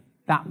make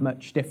that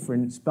much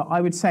difference, but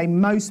I would say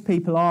most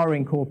people are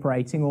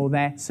incorporating, or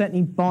they're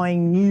certainly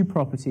buying new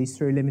properties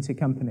through limited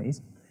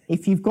companies.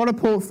 If you've got a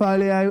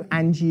portfolio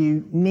and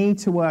you need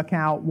to work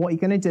out what you're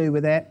going to do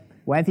with it,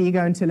 whether you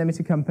go into a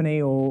limited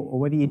company or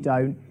whether you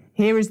don't,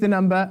 here is the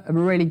number of a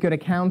really good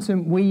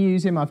accountant. We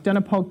use him. I've done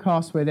a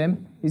podcast with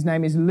him. His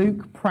name is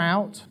Luke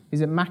Prout.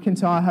 He's at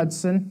McIntyre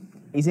Hudson.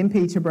 He's in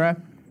Peterborough.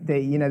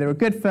 They're a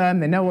good firm.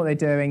 They know what they're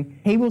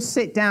doing. He will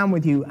sit down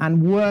with you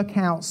and work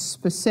out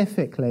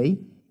specifically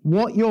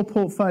what your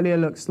portfolio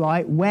looks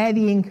like, where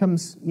the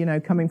income's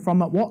coming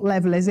from, at what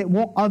level is it,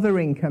 what other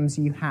incomes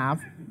you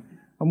have,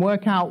 and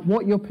work out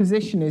what your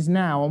position is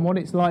now and what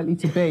it's likely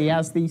to be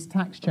as these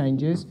tax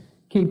changes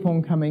keep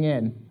on coming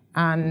in.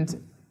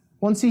 And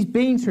once he's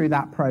been through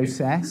that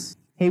process,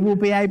 he will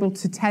be able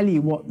to tell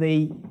you what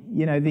the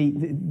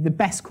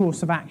best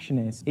course of action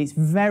is. It's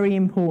very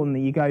important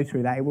that you go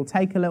through that. It will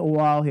take a little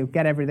while, he'll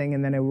get everything,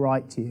 and then he'll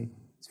write to you.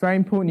 It's very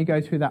important you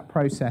go through that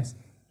process.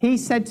 He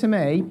said to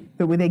me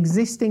that with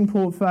existing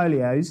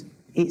portfolios,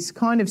 it's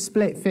kind of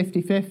split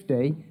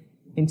 50-50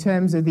 in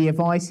terms of the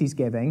advice he's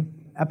giving.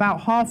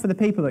 About half of the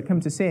people that come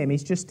to see him,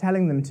 he's just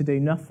telling them to do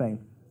nothing.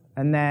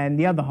 And then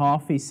the other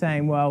half, he's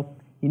saying, well,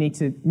 you need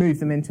to move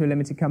them into a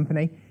limited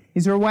company.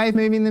 Is there a way of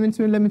moving them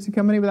into a limited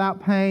company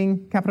without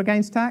paying capital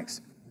gains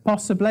tax?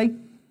 Possibly.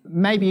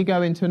 Maybe you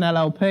go into an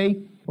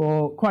LLP,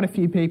 or quite a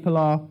few people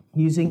are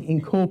using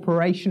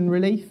incorporation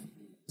relief.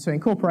 So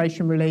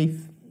incorporation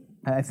relief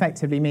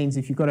effectively means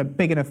if you've got a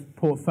big enough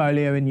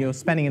portfolio and you're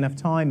spending enough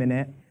time in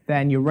it,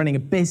 then you're running a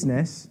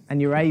business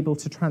and you're able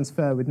to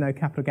transfer with no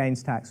capital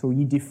gains tax, or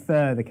you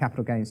defer the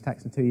capital gains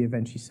tax until you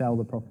eventually sell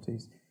the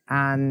properties.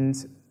 And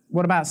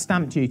what about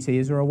stamp duty?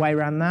 Is there a way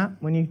around that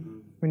when you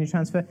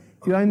transfer?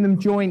 If you own them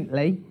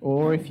jointly,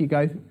 or if you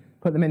go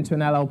put them into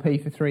an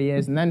LLP for 3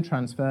 years and then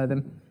transfer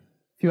them,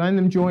 if you own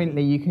them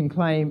jointly, you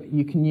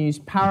can use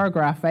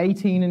paragraph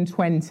 18 and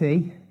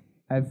 20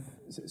 of,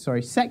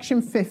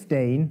 section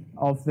 15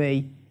 of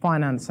the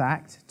Finance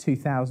Act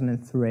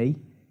 2003.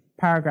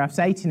 Paragraphs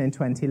 18 and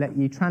 20 let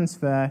you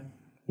transfer,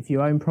 if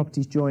you own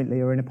properties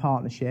jointly or in a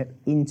partnership,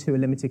 into a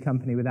limited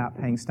company without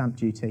paying stamp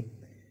duty.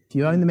 If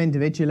you own them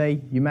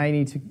individually, you may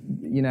need to,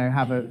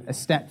 have a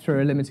step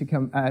through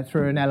a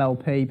through an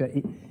LLP. But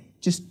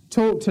just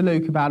talk to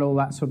Luke about all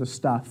that sort of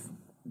stuff,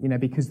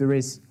 because there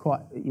is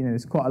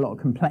there's quite a lot of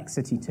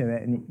complexity to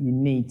it, and you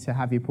need to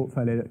have your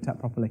portfolio looked at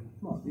properly.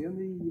 Mark, the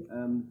only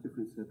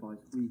difference in advice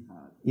we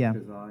had,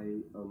 because I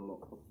own a lot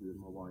of property with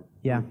my wife,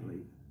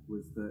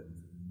 was that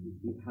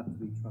it had to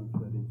be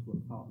transferred into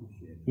a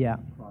partnership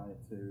prior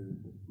to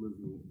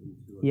moving it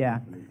into a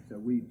company. So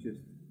we've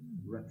just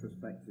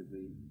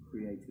retrospectively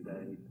created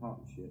a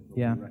partnership.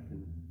 We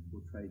reckon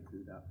we'll trade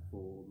through that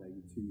for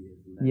maybe 2 years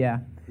and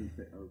then keep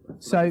it over.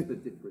 So that's the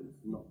difference.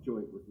 Not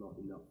joint was not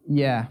enough.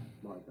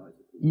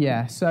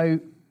 So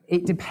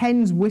it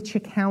depends which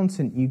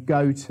accountant you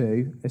go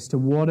to as to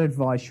what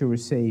advice you'll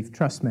receive.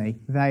 Trust me,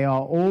 they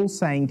are all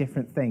saying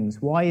different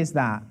things. Why is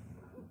that?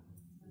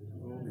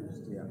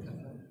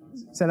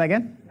 Say that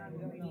again?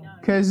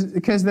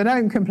 Because they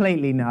don't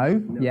completely know.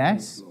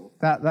 Yes,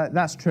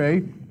 that's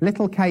true.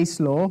 Little case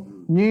law,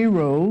 new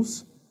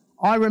rules.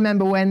 I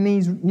remember when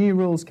these new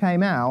rules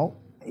came out,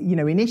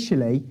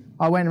 initially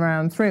I went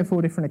around 3 or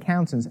 4 different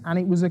accountants and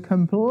it was a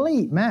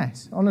complete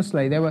mess.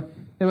 Honestly, they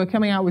were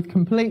coming out with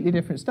completely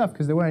different stuff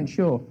because they weren't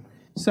sure.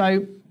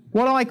 So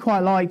what I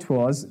quite liked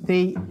was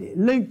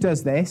Luke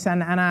does this,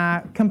 and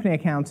our company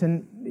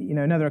accountant,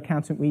 another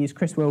accountant we use,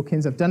 Chris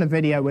Wilkins. I've done a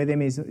video with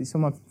him. It's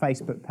on my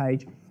Facebook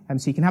page,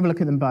 so you can have a look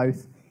at them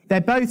both. They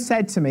both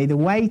said to me the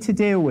way to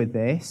deal with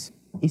this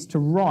is to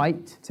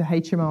write to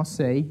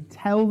HMRC,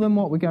 tell them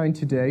what we're going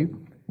to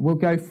do. We'll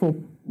go for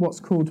what's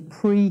called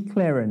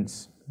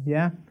pre-clearance,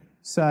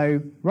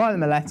 So write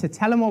them a letter,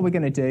 tell them what we're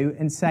going to do,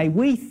 and say,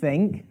 we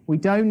think we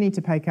don't need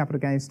to pay capital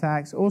gains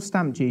tax or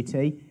stamp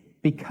duty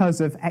because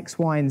of X,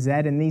 Y, and Z,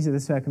 and these are the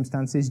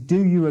circumstances.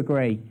 Do you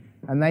agree?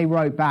 And they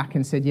wrote back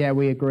and said, yeah,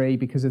 we agree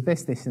because of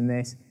this, this, and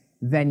this.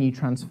 Then you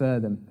transfer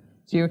them.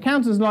 So your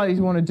accountant's likely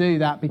to want to do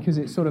that because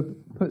it sort of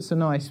puts a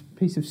nice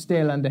piece of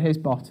steel under his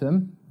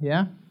bottom,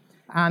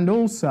 And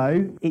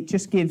also, it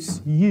just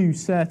gives you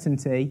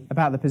certainty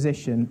about the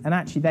position. And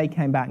actually, they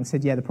came back and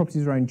said, yeah, the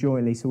properties are owned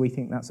jointly, so we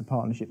think that's a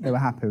partnership. They were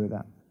happy with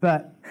that.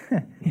 But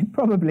it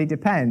probably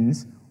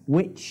depends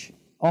which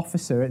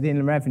officer at the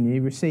Inland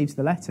Revenue receives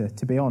the letter,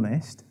 to be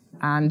honest.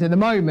 And at the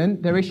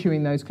moment, they're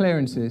issuing those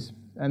clearances.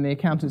 And the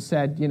accountant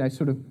said,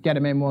 sort of get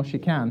them in whilst you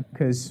can,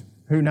 because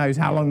who knows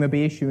how long they'll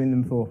be issuing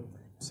them for.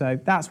 So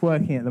that's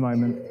working at the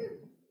moment.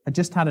 I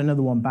just had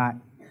another one back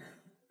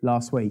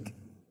last week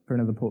for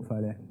another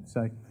portfolio.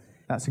 So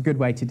that's a good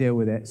way to deal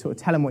with it. Sort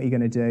of tell them what you're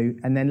going to do,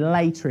 and then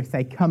later if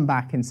they come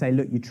back and say,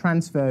 look, you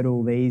transferred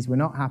all these, we're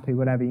not happy,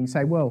 whatever, you can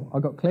say, well, I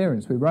got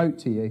clearance, we wrote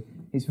to you.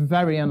 It's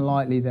very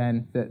unlikely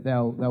then that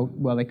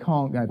they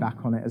can't go back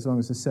on it as long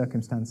as the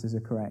circumstances are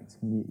correct.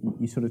 And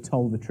you sort of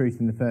told the truth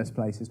in the first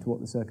place as to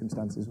what the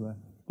circumstances were.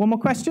 One more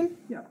question?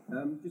 Yeah,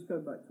 just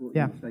going back to what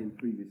you were saying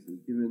previously,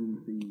 given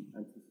the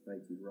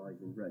anticipated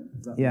rise in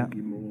rent, does that make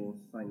you more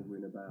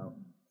sanguine about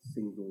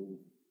single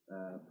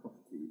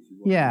properties?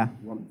 You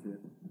want to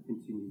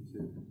continue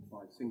to buy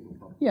single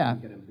properties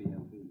and get them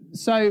B&B?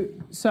 So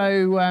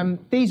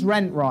these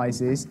rent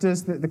rises,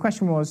 the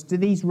question was, do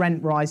these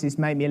rent rises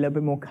make me a little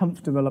bit more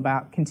comfortable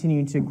about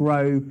continuing to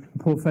grow a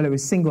portfolio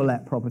with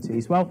single-let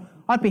properties? Well,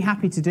 I'd be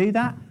happy to do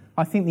that.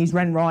 I think these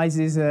rent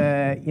rises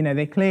are,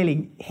 they're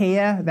clearly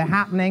here, they're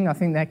happening, I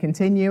think they're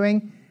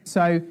continuing.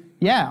 So,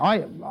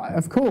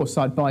 of course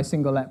I'd buy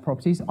single-let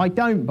properties. I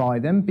don't buy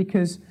them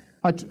because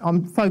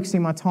I'm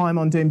focusing my time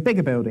on doing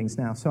bigger buildings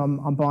now. So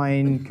I'm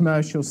buying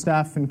commercial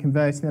stuff and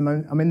converting them.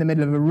 I'm in the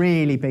middle of a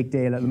really big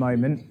deal at the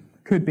moment.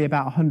 Could be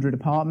about 100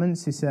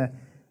 apartments. It's a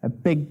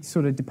big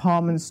sort of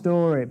department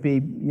store. It'd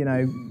be,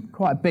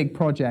 quite a big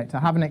project. I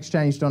haven't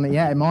exchanged on it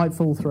yet. It might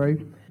fall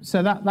through.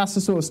 So that's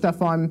the sort of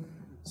stuff I'm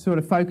sort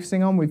of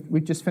focusing on.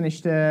 We've just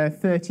finished a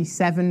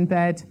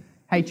 37-bed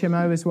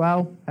HMO as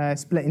well,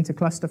 split into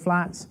cluster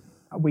flats.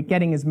 We're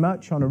getting as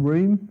much on a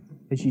room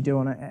as you do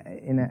on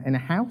in a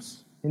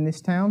house in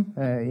this town.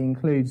 It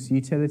includes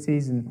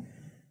utilities and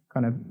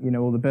kind of,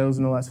 all the bills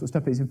and all that sort of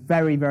stuff. It's a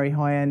very, very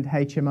high-end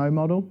HMO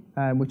model,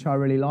 which I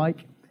really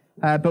like.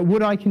 But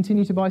would I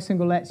continue to buy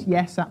single lets?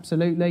 Yes,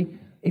 absolutely.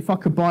 If I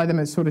could buy them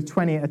at sort of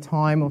 20 at a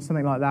time or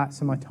something like that,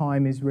 so my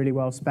time is really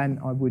well spent,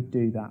 I would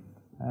do that.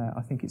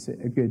 I think it's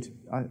a good,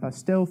 I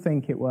still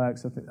think it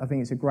works. I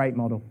think it's a great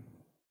model.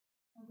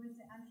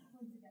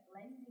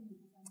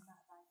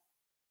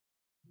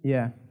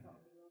 Yeah.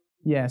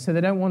 Yeah, so they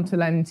don't want to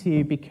lend to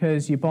you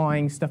because you're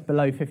buying stuff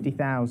below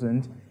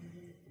 50,000.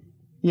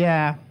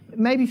 Yeah,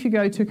 maybe if you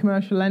go to a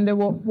commercial lender,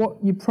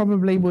 what you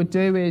probably would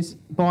do is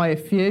buy a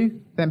few,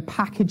 then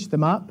package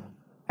them up,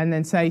 and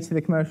then say to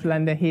the commercial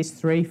lender, here's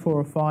 3, 4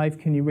 or 5,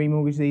 can you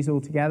remortgage these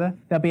all together?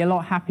 They'll be a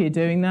lot happier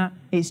doing that.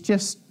 It's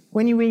just,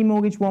 when you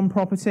remortgage one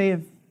property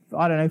of,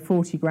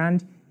 40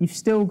 grand, you've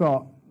still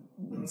got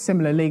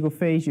similar legal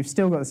fees, you've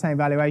still got the same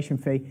valuation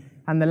fee,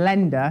 and the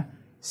lender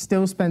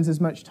still spends as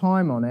much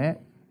time on it,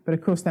 but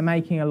of course they're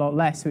making a lot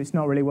less, so it's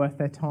not really worth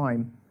their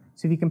time.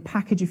 So if you can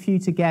package a few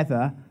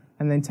together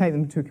and then take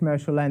them to a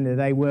commercial lender,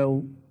 they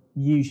will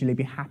usually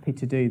be happy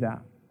to do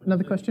that.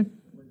 Another question?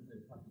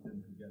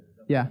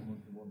 Yeah.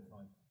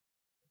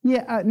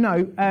 Yeah,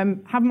 no,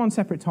 have them on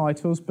separate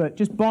titles, but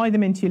just buy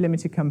them into your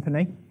limited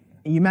company.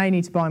 You may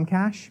need to buy them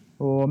cash,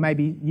 or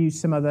maybe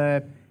use some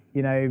other,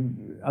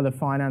 other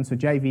finance or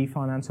JV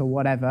finance or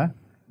whatever.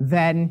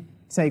 Then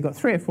say you've got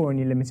 3 or 4 in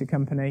your limited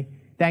company,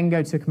 then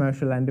go to a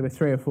commercial lender with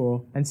 3 or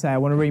 4 and say, I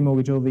want to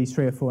remortgage all these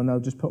 3 or 4, and they'll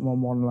just put them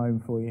on one loan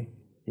for you.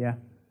 Yeah.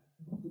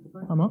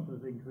 I'm up.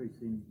 Of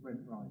increasing rent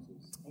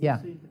rises. Yeah.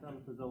 Have you seen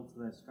developers alter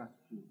their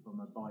strategy from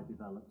a buy,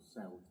 develop,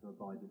 sell to a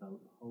buy, develop,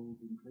 hold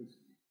increase?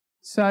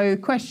 So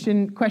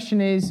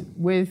question is,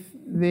 with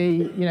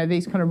the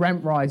these kind of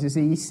rent rises,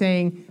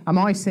 am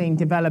I seeing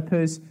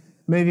developers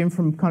moving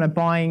from kind of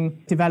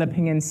buying,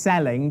 developing and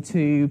selling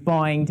to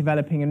buying,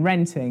 developing and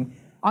renting?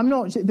 I'm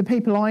not, the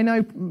people I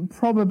know,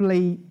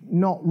 probably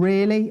not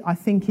really. I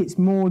think it's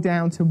more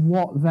down to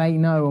what they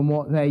know and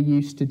what they're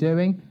used to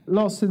doing.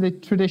 Lots of the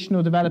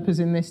traditional developers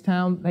in this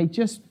town, they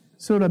just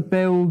sort of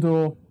build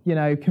or,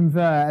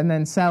 convert and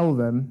then sell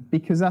them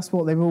because that's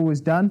what they've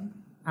always done.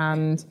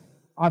 And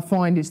I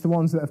find it's the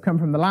ones that have come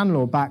from the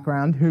landlord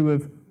background who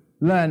have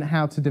learned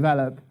how to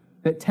develop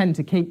that tend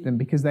to keep them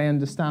because they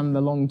understand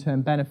the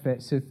long-term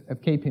benefits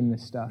of keeping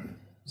this stuff.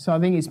 So I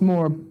think it's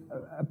more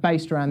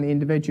based around the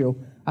individual.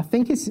 I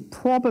think it's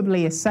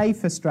probably a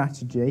safer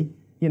strategy,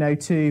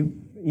 to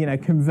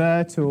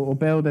convert or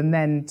build and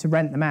then to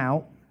rent them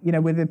out.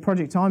 With the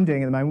project I'm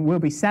doing at the moment, we'll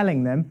be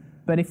selling them.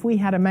 But if we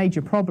had a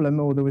major problem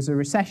or there was a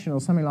recession or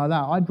something like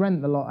that, I'd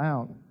rent the lot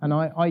out. And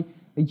I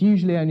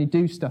usually only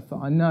do stuff that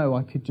I know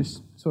I could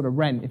just sort of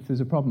rent if there's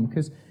a problem.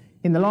 Because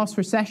in the last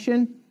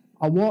recession,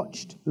 I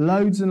watched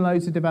loads and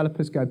loads of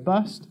developers go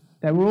bust.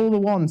 They were all the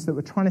ones that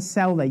were trying to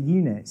sell their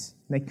units.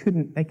 They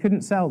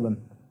couldn't sell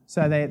them.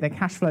 So their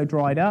cash flow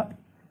dried up,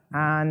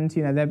 and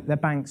their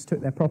banks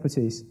took their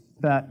properties.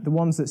 But the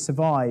ones that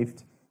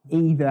survived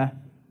either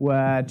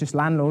were just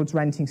landlords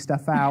renting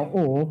stuff out,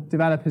 or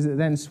developers that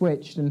then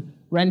switched and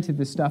rented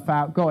the stuff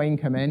out, got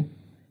income in,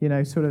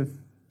 sort of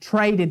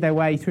traded their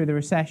way through the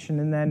recession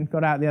and then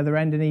got out the other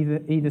end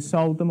and either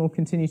sold them or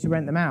continued to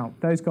rent them out.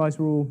 Those guys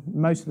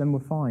most of them were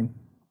fine.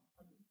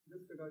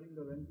 Just regarding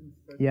the renting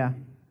strategy, yeah.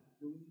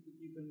 Do we need to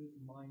keep in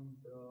mind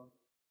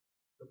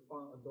the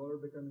dollar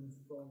becoming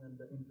strong and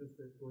the interest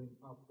rate going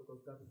up, because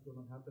that is going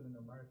to happen in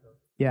America,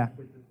 yeah,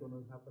 which is going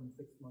to happen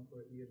 6 months or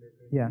a year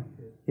later. Yeah,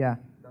 yeah.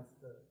 That's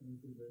the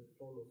usual way it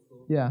follows.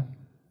 So, yeah.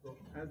 So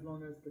as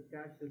long as the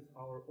cash is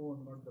our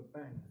own, not the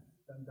bank,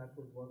 then that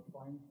would work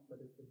fine. But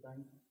if the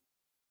bank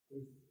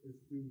is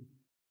due,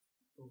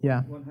 so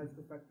yeah, one has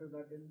to factor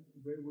that in.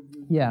 Where would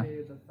you yeah.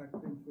 say the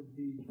factoring should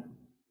be?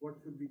 What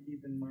should we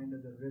keep in mind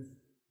as a risk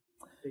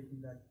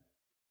taking that?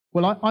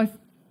 Well,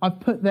 I've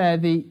put there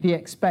the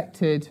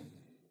expected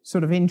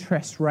sort of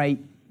interest rate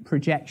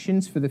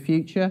projections for the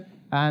future,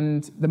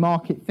 and the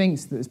market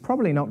thinks that there's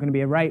probably not going to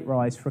be a rate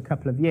rise for a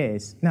couple of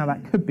years. Now,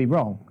 that could be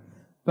wrong,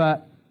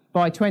 but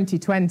by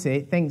 2020,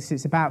 it thinks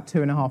it's about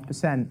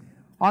 2.5%.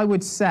 I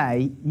would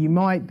say you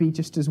might be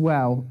just as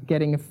well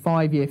getting a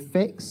 5-year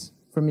fix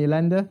from your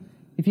lender.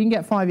 If you can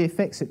get a 5-year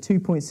fix at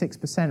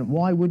 2.6%,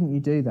 why wouldn't you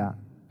do that?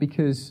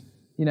 Because,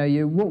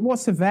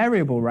 what's the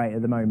variable rate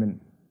at the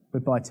moment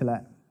with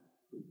buy-to-let?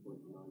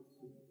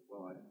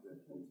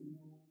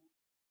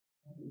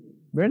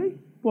 Really?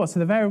 What, so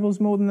the variable's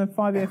more than the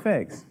 5-year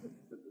fix?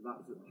 That's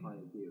at the higher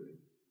gearing.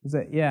 Is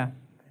it? Yeah.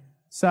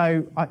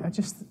 So I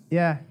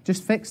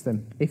just fix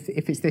them if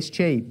it's this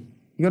cheap.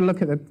 You've got to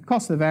look at the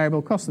cost of the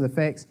variable, cost of the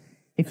fix.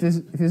 If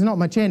there's not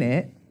much in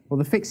it, or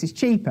the fix is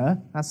cheaper,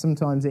 as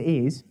sometimes it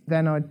is,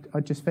 then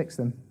I'd just fix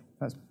them.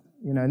 That's,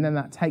 and then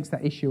that takes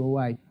that issue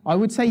away. I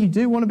would say you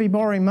do want to be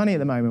borrowing money at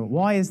the moment.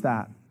 Why is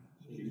that?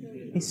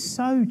 It's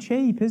so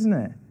cheap, isn't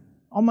it?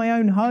 On my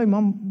own home,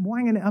 I'm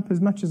wanging it up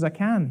as much as I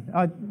can.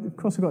 Of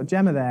course, I've got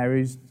Gemma there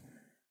who's,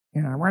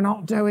 we're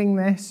not doing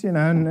this,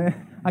 and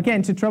I get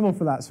into trouble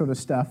for that sort of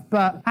stuff.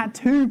 But at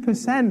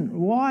 2%,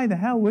 why the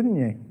hell wouldn't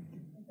you?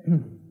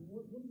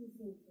 What do you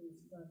think the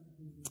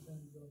strategy in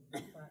terms of the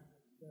fact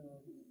that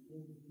all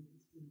of these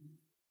things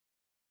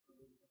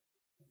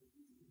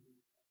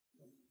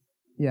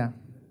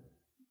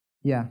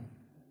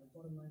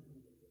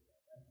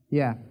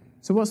Yeah.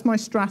 So what's my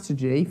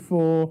strategy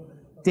for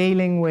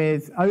dealing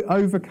with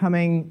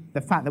overcoming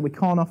the fact that we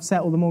can't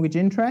offset all the mortgage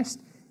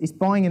interest? Is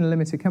buying in a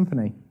limited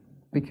company,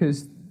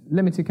 because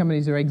limited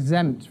companies are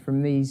exempt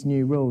from these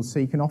new rules, so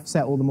you can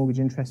offset all the mortgage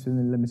interest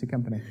within the limited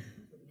company.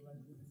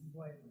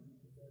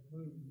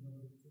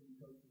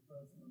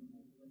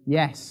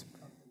 Yes,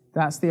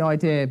 that's the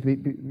idea.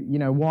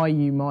 Why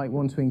you might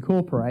want to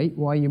incorporate,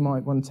 why you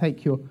might want to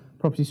take your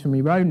properties from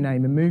your own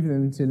name and move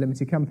them into a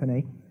limited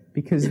company,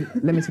 because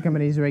limited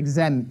companies are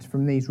exempt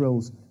from these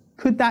rules.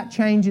 Could that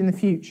change in the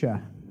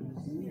future?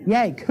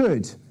 Yeah, it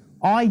could.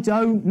 I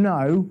don't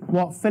know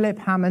what Philip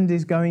Hammond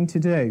is going to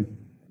do.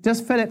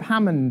 Does Philip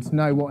Hammond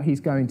know what he's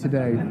going to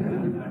do?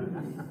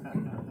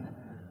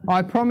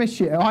 I promise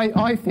you,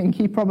 I think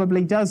he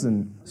probably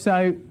doesn't.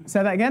 So,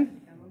 say that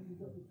again?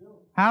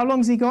 How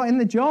long's he got in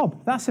the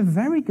job? That's a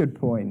very good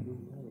point.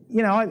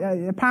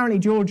 Apparently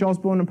George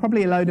Osborne and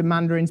probably a load of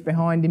mandarins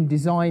behind him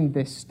designed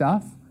this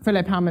stuff.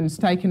 Philip Hammond's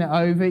taken it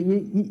over.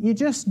 You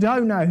just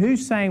don't know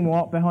who's saying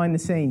what behind the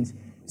scenes.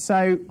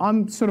 So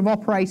I'm sort of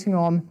operating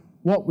on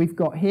what we've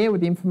got here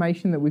with the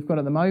information that we've got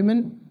at the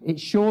moment.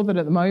 It's sure that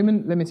at the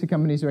moment limited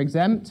companies are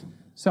exempt.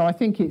 So I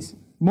think it's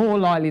more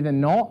likely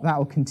than not that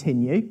will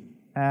continue.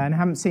 And I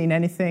haven't seen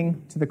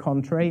anything to the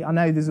contrary. I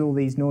know there's all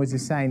these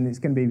noises saying that it's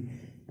going to be,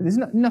 but there's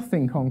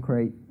nothing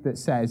concrete that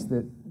says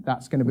that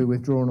that's going to be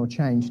withdrawn or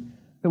changed.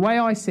 The way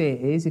I see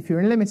it is, if you're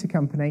in a limited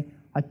company,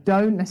 I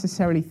don't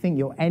necessarily think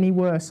you're any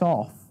worse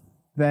off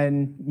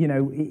than,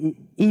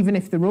 even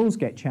if the rules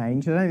get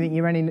changed, I don't think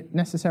you're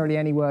necessarily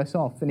any worse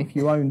off than if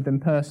you owned them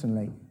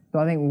personally. So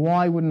I think,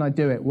 why wouldn't I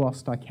do it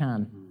whilst I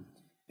can?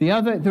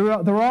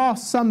 There are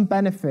some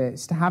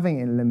benefits to having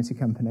it in a limited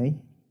company,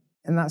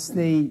 and that's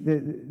the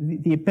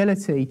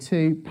ability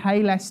to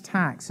pay less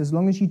tax as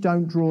long as you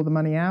don't draw the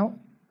money out.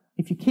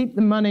 If you keep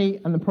the money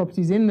and the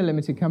properties in the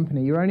limited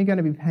company, you're only going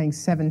to be paying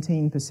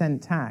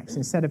 17% tax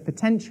instead of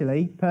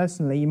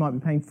personally, you might be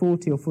paying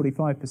 40 or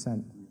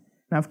 45%.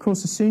 Now, of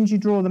course, as soon as you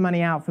draw the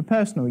money out for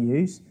personal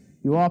use,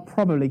 you are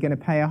probably going to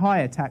pay a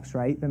higher tax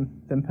rate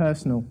than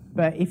personal.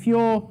 But if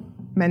your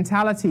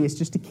mentality is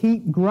just to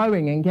keep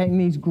growing and getting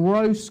these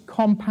gross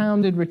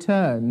compounded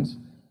returns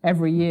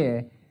every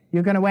year,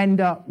 you're going to end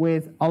up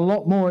with a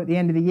lot more at the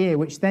end of the year,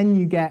 which then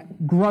you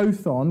get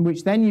growth on,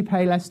 which then you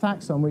pay less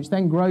tax on, which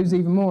then grows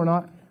even more.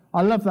 And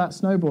I love that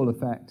snowball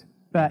effect.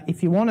 But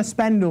if you want to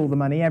spend all the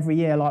money every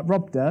year like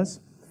Rob does,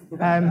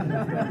 then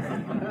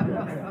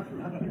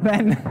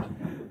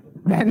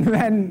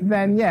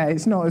yeah,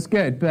 it's not as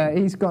good. But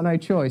he's got no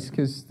choice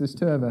because there's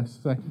two of us.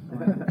 So.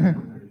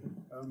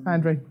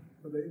 Andrew.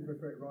 So the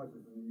interest rate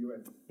rises in the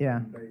US.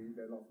 Yeah.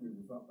 Their last move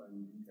was up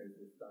and UK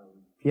was down.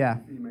 Yeah.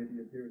 Do you see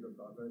maybe a period of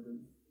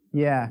divergence?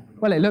 Yeah,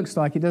 well, it looks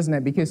like it, doesn't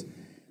it? Because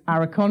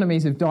our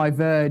economies have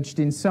diverged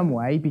in some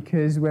way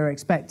because we're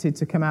expected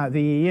to come out of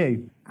the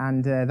EU,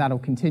 and that'll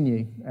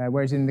continue.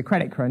 Whereas in the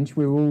credit crunch,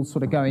 we were all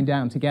sort of going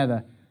down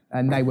together,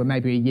 and they were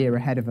maybe a year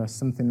ahead of us,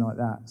 something like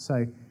that.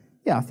 So,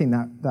 yeah, I think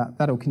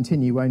that'll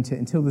continue, won't it,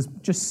 until there's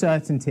just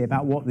certainty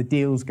about what the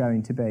deal's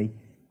going to be.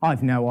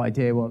 I've no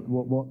idea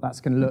what that's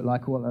going to look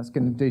like or what that's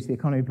going to do to the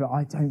economy, but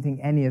I don't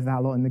think any of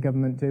that lot in the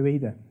government do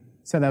either.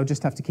 So they'll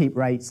just have to keep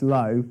rates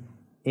low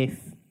if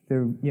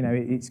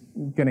it's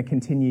going to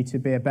continue to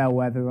be a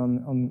bellwether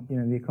on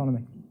the economy.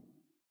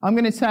 I'm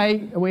going to say, I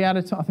think we're out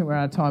of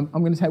time.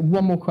 I'm going to take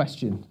one more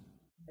question.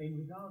 In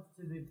regards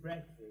to the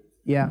Brexit,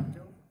 yeah.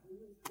 Don't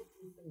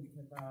you think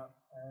about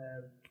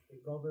the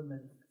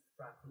government's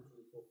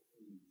strategy for the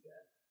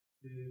future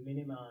to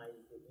minimise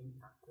the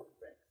impact of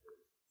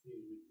Brexit to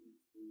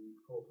reduce the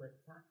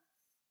corporate tax?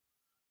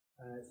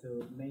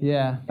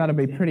 Yeah, that'd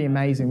be pretty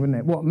amazing, wouldn't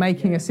it? What,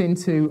 making us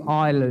into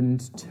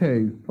Ireland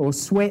too, or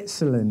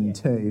Switzerland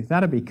too?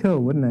 That'd be cool,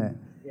 wouldn't it?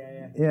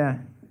 Yeah.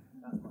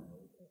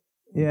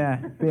 Yeah,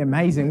 be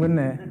amazing, wouldn't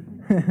it?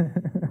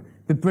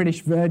 The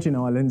British Virgin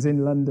Islands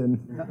in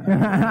London.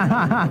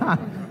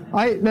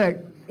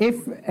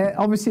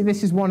 Obviously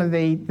this is one of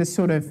the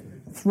sort of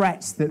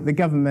threats that the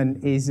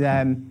government is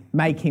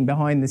making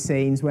behind the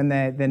scenes when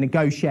they're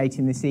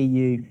negotiating this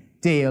EU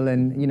deal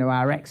and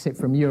our exit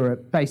from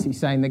Europe, basically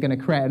saying they're going to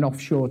create an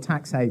offshore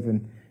tax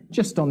haven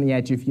just on the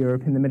edge of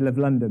Europe in the middle of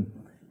London.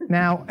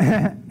 Now,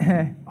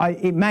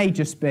 it may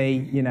just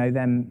be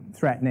them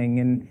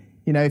threatening, and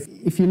You know,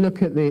 if you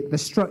look at the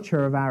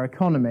structure of our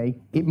economy,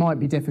 it might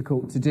be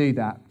difficult to do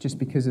that just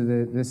because of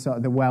the sort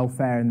of the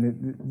welfare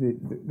and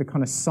the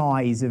kind of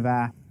size of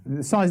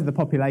the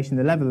population,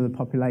 the level of the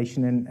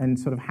population, and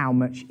sort of how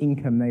much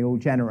income they all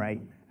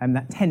generate. And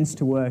that tends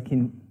to work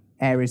in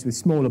areas with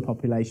smaller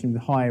population,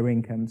 with higher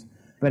incomes.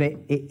 But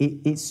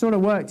it sort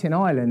of worked in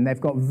Ireland. They've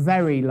got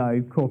very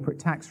low corporate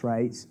tax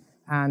rates.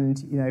 And,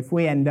 you know, if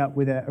we end up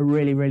with a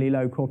really, really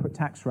low corporate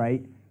tax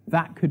rate,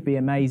 that could be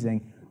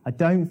amazing. I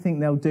don't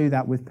think they'll do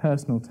that with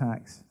personal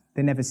tax.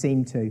 They never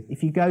seem to.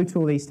 If you go to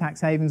all these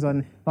tax havens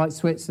like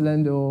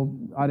Switzerland or,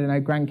 I don't know,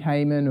 Grand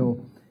Cayman, or,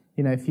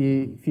 you know, if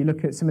you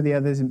look at some of the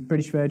others in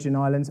British Virgin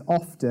Islands,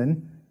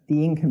 often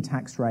the income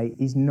tax rate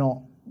is not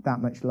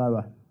that much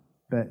lower.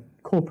 But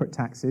corporate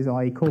taxes,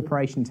 i.e.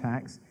 corporation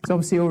tax, it's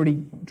obviously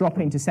already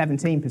dropping to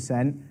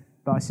 17%,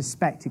 but I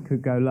suspect it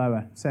could go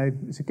lower. So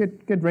it's a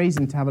good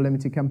reason to have a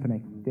limited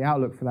company. The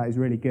outlook for that is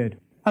really good.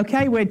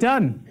 Okay, we're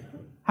done.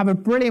 Have a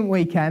brilliant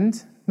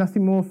weekend.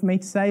 Nothing more for me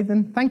to say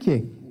than thank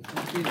you.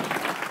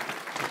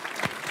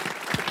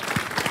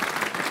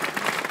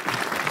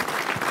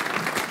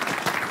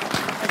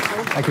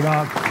 Thank you,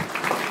 Mark.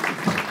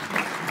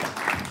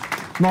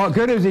 Mark,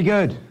 good or is he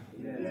good?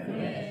 Yeah.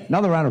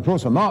 Another round of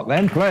applause for Mark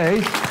then,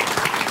 please.